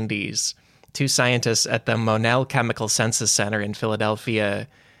mid-1990s, two scientists at the Monell Chemical Senses Center in Philadelphia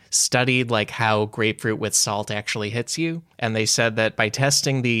studied like how grapefruit with salt actually hits you. And they said that by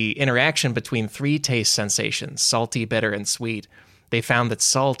testing the interaction between three taste sensations, salty, bitter, and sweet, they found that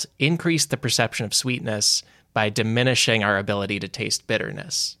salt increased the perception of sweetness by diminishing our ability to taste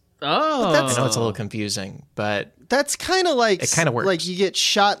bitterness. Oh. I know it's a little confusing, but that's kind of like, it kind of works. Like you get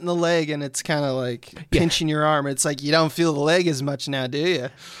shot in the leg and it's kind of like pinching your arm. It's like you don't feel the leg as much now, do you?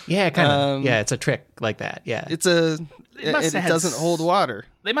 Yeah, kind of. Yeah, it's a trick like that. Yeah, it doesn't hold water.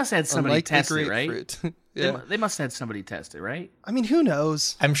 They must have had somebody test it, right? Yeah. They must have had somebody test it, right? I mean, who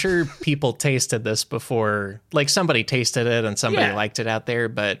knows? I'm sure people tasted this before. Like somebody tasted it and somebody liked it out there,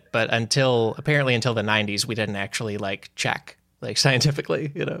 but until the 90s, we didn't actually like check. Like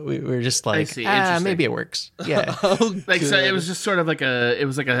scientifically, you know, we were just like, maybe it works. Yeah. Like, so it was just sort of like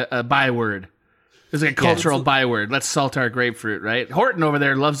a byword. It was like a cultural byword. Let's salt our grapefruit, right? Horton over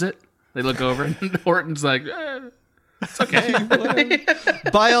there loves it. They look over and Horton's like, it's okay.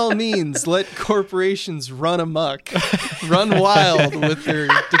 By all means, let corporations run amok, run wild with their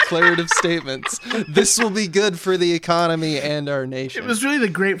declarative statements. This will be good for the economy and our nation. It was really the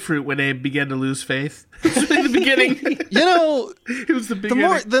grapefruit when they began to lose faith. It was really the beginning. You know, it was the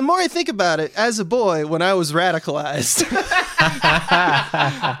beginning. The more I think about it, as a boy, when I was radicalized,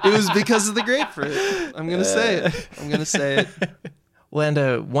 it was because of the grapefruit. I'm going to say it. Well,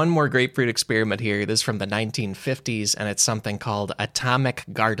 and one more grapefruit experiment here. This is from the 1950s, and it's something called atomic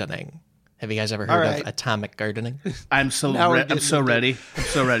gardening. Have you guys ever heard of atomic gardening? I'm so ready. I'm so ready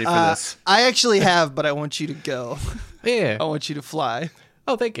for this. I actually have, but I want you to go. Yeah. I want you to fly.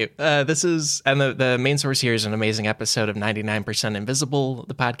 Oh, thank you. This is, and the main source here is an amazing episode of 99% Invisible.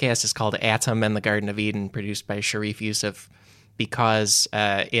 The podcast is called Atom and the Garden of Eden, produced by Sharif Youssef, because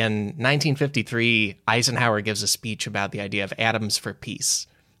in 1953, Eisenhower gives a speech about the idea of atoms for peace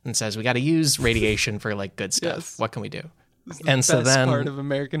and says, we got to use radiation for like good stuff. Yes. What can we do? And so then, part of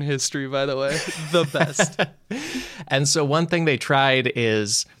American history, by the way, the best. And so one thing they tried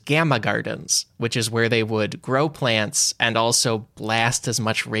is gamma gardens, which is where they would grow plants and also blast as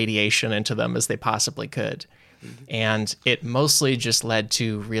much radiation into them as they possibly could. Mm-hmm. And it mostly just led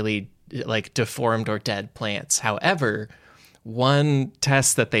to really like deformed or dead plants. However, one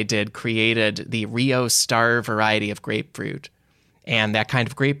test that they did created the Rio Star variety of grapefruit. And that kind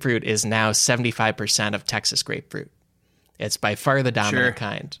of grapefruit is now 75% of Texas grapefruit. It's by far the dominant Sure.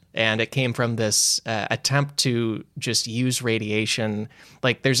 kind. And it came from this attempt to just use radiation.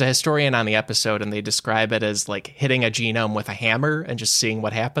 Like, there's a historian on the episode, and they describe it as like hitting a genome with a hammer and just seeing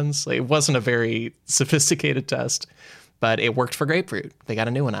what happens. Like, it wasn't a very sophisticated test, but it worked for grapefruit. They got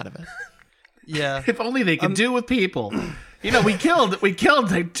a new one out of it. Yeah. If only they could do it with people. You know, we killed like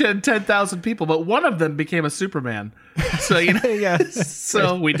 10,000 people, but one of them became a Superman. So, you know,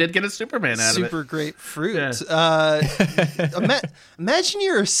 so we did get a Superman out of it. Super great fruit. Yeah. Imagine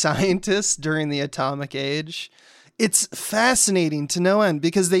you're a scientist during the atomic age. It's fascinating to no end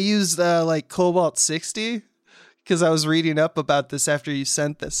because they used like cobalt 60. Because I was reading up about this after you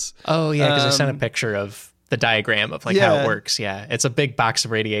sent this. Oh, yeah, because I sent a picture of the diagram of like how Yeah. it works. Yeah, it's a big box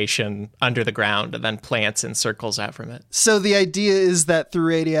of radiation under the ground and then plants in circles out from it. So the idea is that through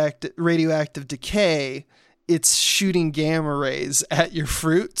radioactive decay, it's shooting gamma rays at your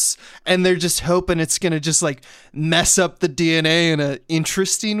fruits, and they're just hoping it's going to just like mess up the DNA in an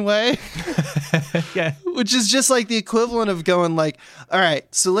interesting way. Yeah. Which is just like the equivalent of going like, all right,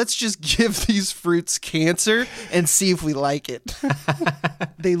 so let's just give these fruits cancer and see if we like it.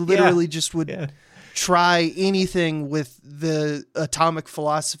 They literally just would try anything with the atomic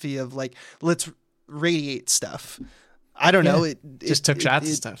philosophy of like, let's radiate stuff. I don't know. It Just took shots it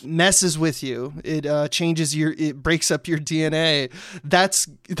and stuff. messes with you. It changes it breaks up your DNA. That's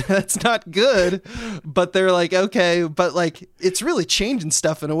not good. But they're like, okay, but like it's really changing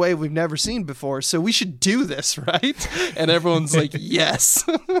stuff in a way we've never seen before. So we should do this, right? And everyone's like, yes.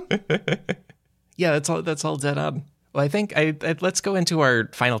 Yeah, that's all dead on. Well, I think let's go into our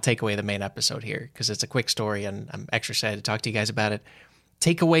final takeaway of the main episode here, because it's a quick story and I'm extra excited to talk to you guys about it.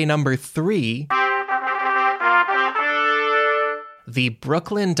 Takeaway number 3. The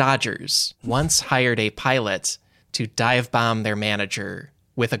Brooklyn Dodgers once hired a pilot to dive bomb their manager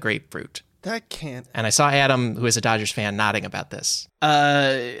with a grapefruit. That can't. And I saw Adam, who is a Dodgers fan, nodding about this.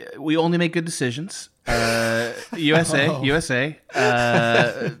 We only make good decisions. USA,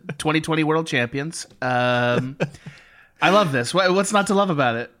 2020 world champions. I love this. What's not to love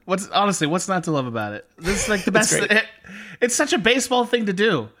about it? What's not to love about it? This is like the best. It's such a baseball thing to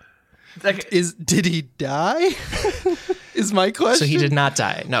do. Like, Did he die? Is my question. So he did not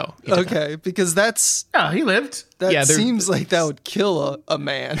die. No. He did not. Okay, because he lived. that seems like that would kill a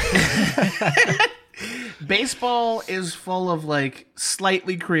man. Baseball is full of like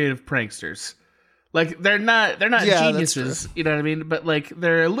slightly creative pranksters. Like they're not Yeah, that's geniuses, you know what I mean? But like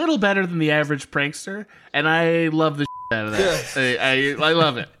they're a little better than the average prankster, and I love the out of that. I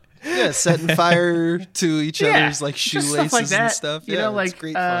love it. Yeah, setting fire to each other's like just shoelaces stuff like that. and stuff. You Yeah, know, it's like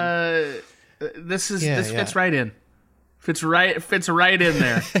great fun. this fits right in. Fits right in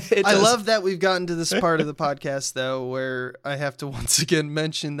there. I love that we've gotten to this part of the podcast though, where I have to once again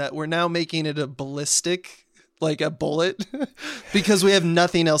mention that we're now making it a ballistic, like a bullet, because we have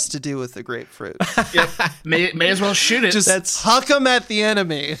nothing else to do with the grapefruit. Yep. May as well shoot it. Just huck them at the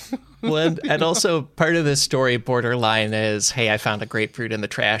enemy. Well, and also part of this story borderline is, hey, I found a grapefruit in the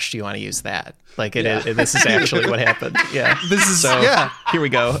trash. Do you want to use that? Like this is actually what happened. Yeah. This is Here we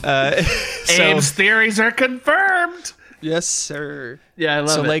go. Abe's theories are confirmed. Yes, sir. Yeah, I love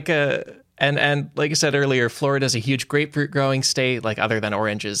it. So like and like I said earlier, Florida's a huge grapefruit growing state. Like other than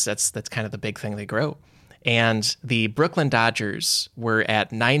oranges, that's kind of the big thing they grow. And the Brooklyn Dodgers were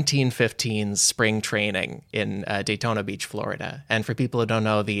at 1915's spring training in Daytona Beach, Florida. And for people who don't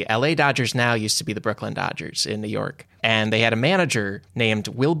know, the LA Dodgers now used to be the Brooklyn Dodgers in New York. And they had a manager named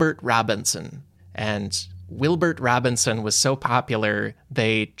Wilbert Robinson. And Wilbert Robinson was so popular,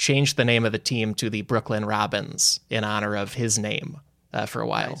 they changed the name of the team to the Brooklyn Robins in honor of his name. For a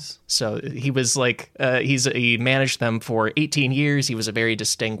while. Nice. So he was like, he managed them for 18 years. He was a very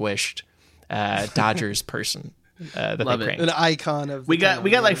distinguished Dodgers person that Love they it. cranked. An icon of we got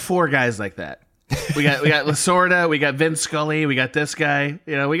like 4 guys like that. We got Lasorda, we got Vin Scully, we got this guy.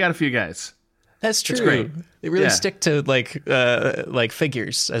 You know, we got a few guys. That's true. great. They really Yeah. stick to like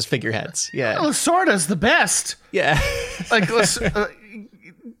figures as figureheads. Yeah, Lasorda's the best. yeah. Like,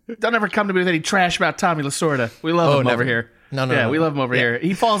 don't ever come to me with any trash about Tommy Lasorda. We love him never. over here. No, Yeah, no. we love him over here.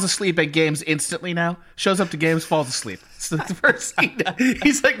 He falls asleep at games instantly now. Shows up to games, falls asleep. It's the first thing.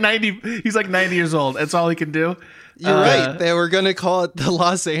 He's like 90. He's like 90 years old. That's all he can do. You're right. They were going to call it the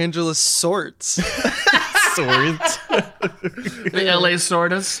Los Angeles Sorts. Swords. The LA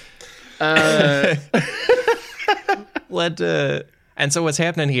Sordas. And so what's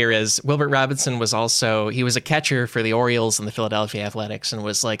happening here is Wilbert Robinson was he was a catcher for the Orioles and the Philadelphia Athletics and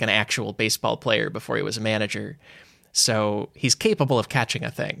was like an actual baseball player before he was a manager. So he's capable of catching a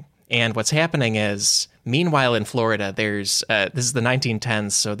thing. And what's happening is, meanwhile in Florida, there's, this is the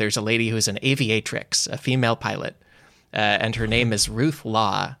 1910s, so there's a lady who's an aviatrix, a female pilot, and her name is Ruth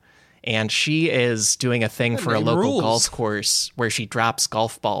Law. And she is doing a thing for a name local rules. golf course where she drops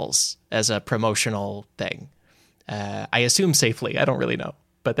golf balls as a promotional thing. I assume safely. I don't really know,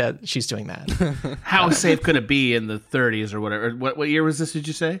 but that she's doing that. How safe could it be in the 30s or whatever? What year was this, did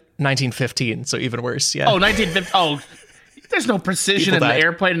you say? 1915, so even worse. Yeah. Oh, 1950. Oh, there's no precision People in died. the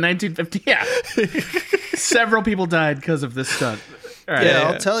airplane in 1950. Yeah. Several people died because of this stunt. All right. Yeah,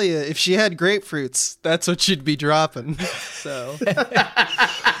 I'll tell you, if she had grapefruits, that's what she'd be dropping. So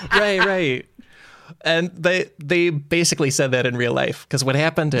right. And they basically said that in real life, because what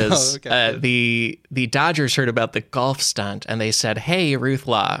happened is the Dodgers heard about the golf stunt and they said, "Hey, Ruth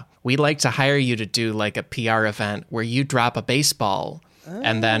Law, we'd like to hire you to do like a PR event where you drop a baseball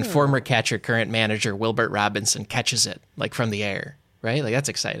and then former catcher, current manager Wilbert Robinson catches it like from the air." Right? Like that's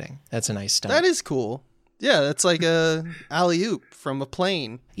exciting. That's a nice stunt. that is cool. Yeah, that's like a alley-oop from a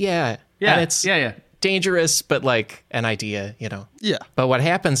plane. Yeah. Yeah. And it's yeah. dangerous, but like an idea, you know. Yeah. But what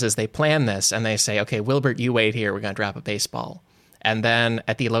happens is they plan this and they say, okay, Wilbert, you wait here. We're going to drop a baseball. And then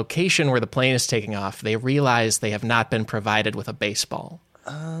at the location where the plane is taking off, they realize they have not been provided with a baseball.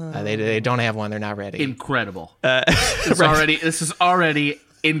 They don't have one. They're not ready. Incredible. This is already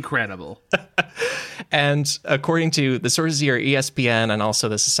incredible. And according to the sources here, ESPN and also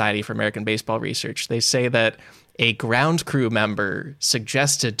the Society for American Baseball Research, they say that a ground crew member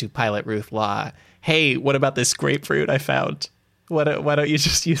suggested to pilot Ruth Law, "Hey, what about this grapefruit I found? Why don't you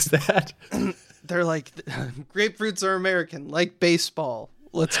just use that?" They're like, grapefruits are American, like baseball.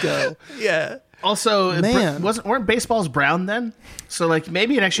 Let's go. Yeah. Also, Man. weren't baseballs brown then? So like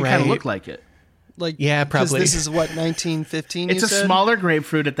maybe it actually kind Right. of looked like it. Like, Yeah, 'cause probably. This is what, 1915. It's you a said? smaller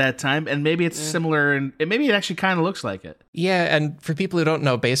grapefruit at that time, and maybe it's similar, and maybe it actually kind of looks like it. Yeah, and for people who don't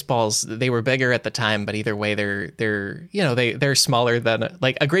know, baseballs, they were bigger at the time, but either way they're smaller than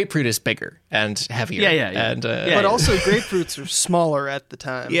like a grapefruit is bigger and heavier. Yeah. And But also, grapefruits are smaller at the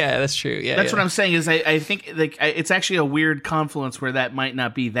time. yeah, that's true. Yeah. That's what I'm saying. Is I think like it's actually a weird confluence where that might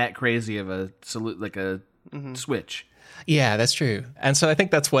not be that crazy of a switch. Yeah, that's true. And so I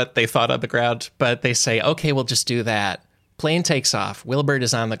think that's what they thought on the ground, but they say, okay, we'll just do that. Plane takes off. Wilbert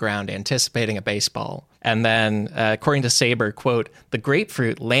is on the ground anticipating a baseball. And then, according to Saber, quote, "The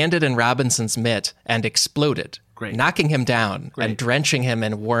grapefruit landed in Robinson's mitt and exploded, knocking him down and drenching him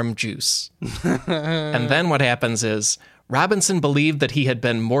in warm juice." And then what happens is Robinson believed that he had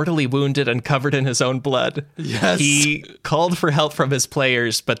been mortally wounded and covered in his own blood. Yes. He called for help from his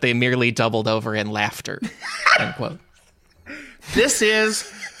players, but they merely doubled over in laughter. End quote. This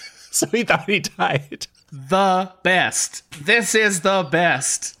is So he thought he died. the best. This is the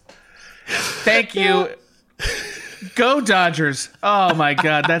best. Thank you. Go Dodgers. Oh my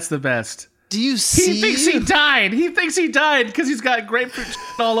God, that's the best. Do you see? He thinks he died. He thinks he died because he's got grapefruit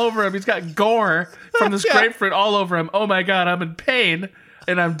all over him. He's got gore from this grapefruit all over him. Oh my God, I'm in pain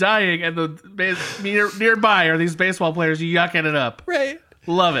and I'm dying. And nearby are these baseball players yucking it up. Right.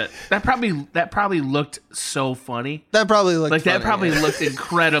 Love it. That probably looked so funny. That probably looked Like that funny, probably yeah. looked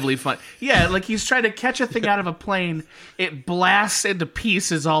incredibly fun. Yeah, like he's trying to catch a thing out of a plane. It blasts into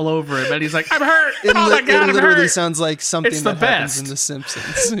pieces all over him, and he's like, "I'm hurt! It, oh my God, it I'm literally hurt!" sounds like something It's the that happens best. in The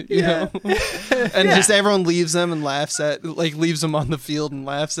Simpsons, you know? And just everyone leaves them and leaves him on the field and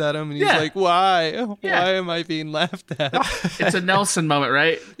laughs at him, and he's Yeah. like, "Why? Yeah. Why am I being laughed at?" It's a Nelson moment,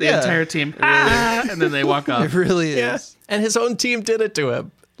 right? The Yeah. entire team, and then they walk It off. really is. Yeah. And his own team did it to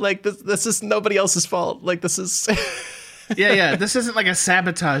him. Like, this is nobody else's fault. Like, this is... Yeah. This isn't like a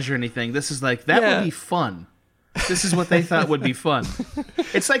sabotage or anything. This is like that would be fun. This is what they thought would be fun.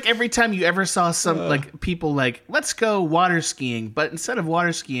 It's like every time you ever saw some like people like, let's go water skiing, but instead of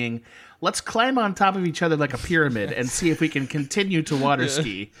water skiing, let's climb on top of each other like a pyramid and see if we can continue to water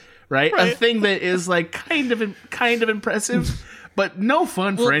ski. Right? A thing that is like kind of impressive, but no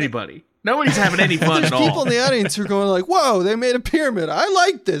fun for anybody. Nobody's having any fun at all. People in the audience who are going like, "Whoa, they made a pyramid. I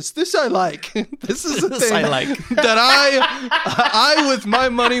like this. This I like. This is the This thing I like." that I with my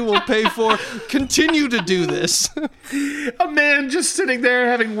money will pay for. Continue to do this." A man just sitting there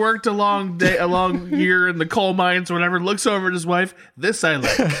having worked a long year in the coal mines or whatever, looks over at his wife. This I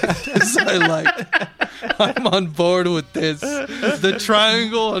like. This I like. I'm on board with this. The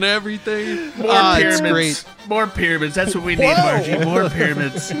triangle and everything. More It's pyramids. great. More pyramids. That's what we need, Margie. More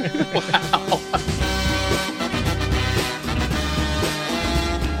pyramids.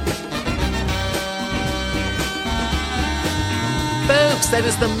 Folks, that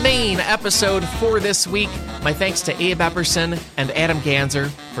is the main episode for this week. My thanks to Abe Epperson and Adam Ganzer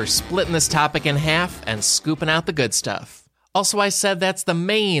for splitting this topic in half and scooping out the good stuff. Also, I said that's the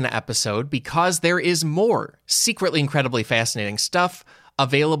main episode because there is more secretly incredibly fascinating stuff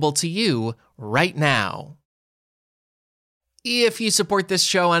available to you right now. if you support this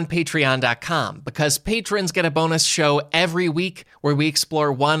show on patreon.com, because patrons get a bonus show every week where we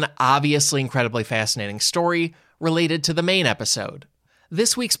explore one obviously incredibly fascinating story related to the main episode.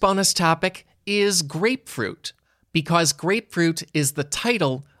 This week's bonus topic is grapefruit, because grapefruit is the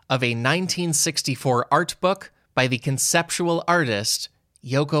title of a 1964 art book by the conceptual artist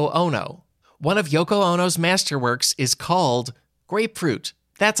Yoko Ono. One of Yoko Ono's masterworks is called Grapefruit.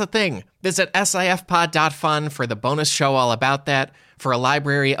 That's a thing. Visit sifpod.fun for the bonus show all about that, for a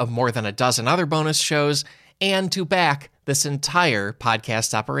library of more than a dozen other bonus shows, and to back this entire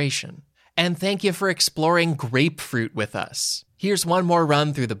podcast operation. And thank you for exploring grapefruit with us. Here's one more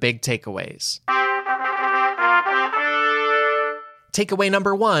run through the big takeaways. Takeaway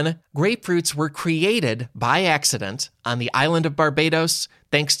number 1, grapefruits were created by accident on the island of Barbados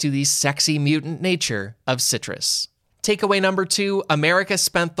thanks to the sexy mutant nature of citrus. Takeaway number 2, America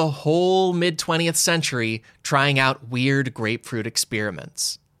spent the whole mid-20th century trying out weird grapefruit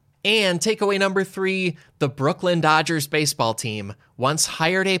experiments. And takeaway number 3, the Brooklyn Dodgers baseball team once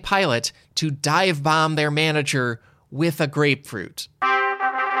hired a pilot to dive bomb their manager with a grapefruit.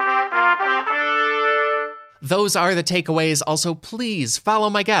 Those are the takeaways. Also, please follow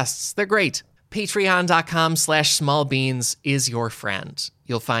my guests. They're great. Patreon.com/smallbeans is your friend.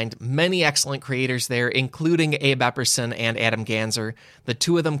 You'll find many excellent creators there, including Abe Epperson and Adam Ganzer. The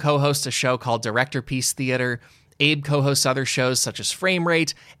two of them co-host a show called Director Piece Theater. Abe co-hosts other shows such as Frame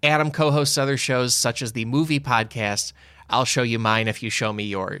Rate. Adam co-hosts other shows such as the Movie Podcast. I'll show you mine if you show me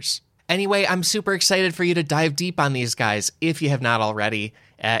yours. Anyway, I'm super excited for you to dive deep on these guys if you have not already,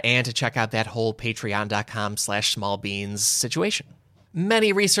 and to check out that whole patreon.com/smallbeans situation.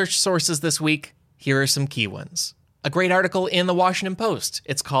 Many research sources this week. Here are some key ones. A great article in the Washington Post.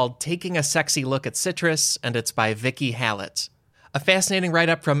 It's called Taking a Sexy Look at Citrus, and it's by Vicky Hallett. A fascinating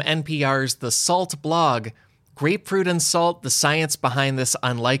write-up from NPR's The Salt blog, Grapefruit and Salt, the Science Behind This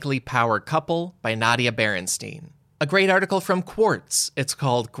Unlikely Power Couple, by Nadia Berenstein. A great article from Quartz. It's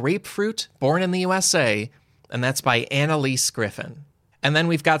called Grapefruit, Born in the USA, and that's by Annalise Griffin. And then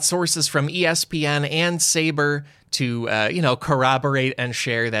we've got sources from ESPN and Sabre to, corroborate and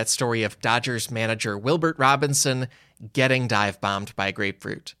share that story of Dodgers manager Wilbert Robinson getting dive-bombed by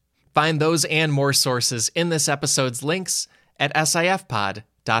grapefruit. Find those and more sources in this episode's links at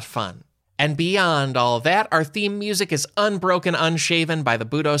sifpod.fun. And beyond all that, our theme music is Unbroken Unshaven by the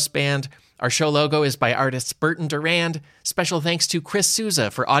Budos Band. Our show logo is by artists Burton Durand. Special thanks to Chris Souza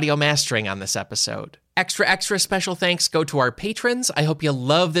for audio mastering on this episode. Extra special thanks go to our patrons. I hope you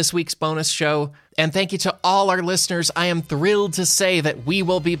love this week's bonus show. And thank you to all our listeners. I am thrilled to say that we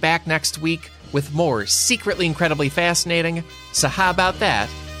will be back next week with more secretly incredibly fascinating. So how about that?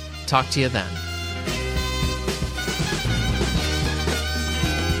 Talk to you then.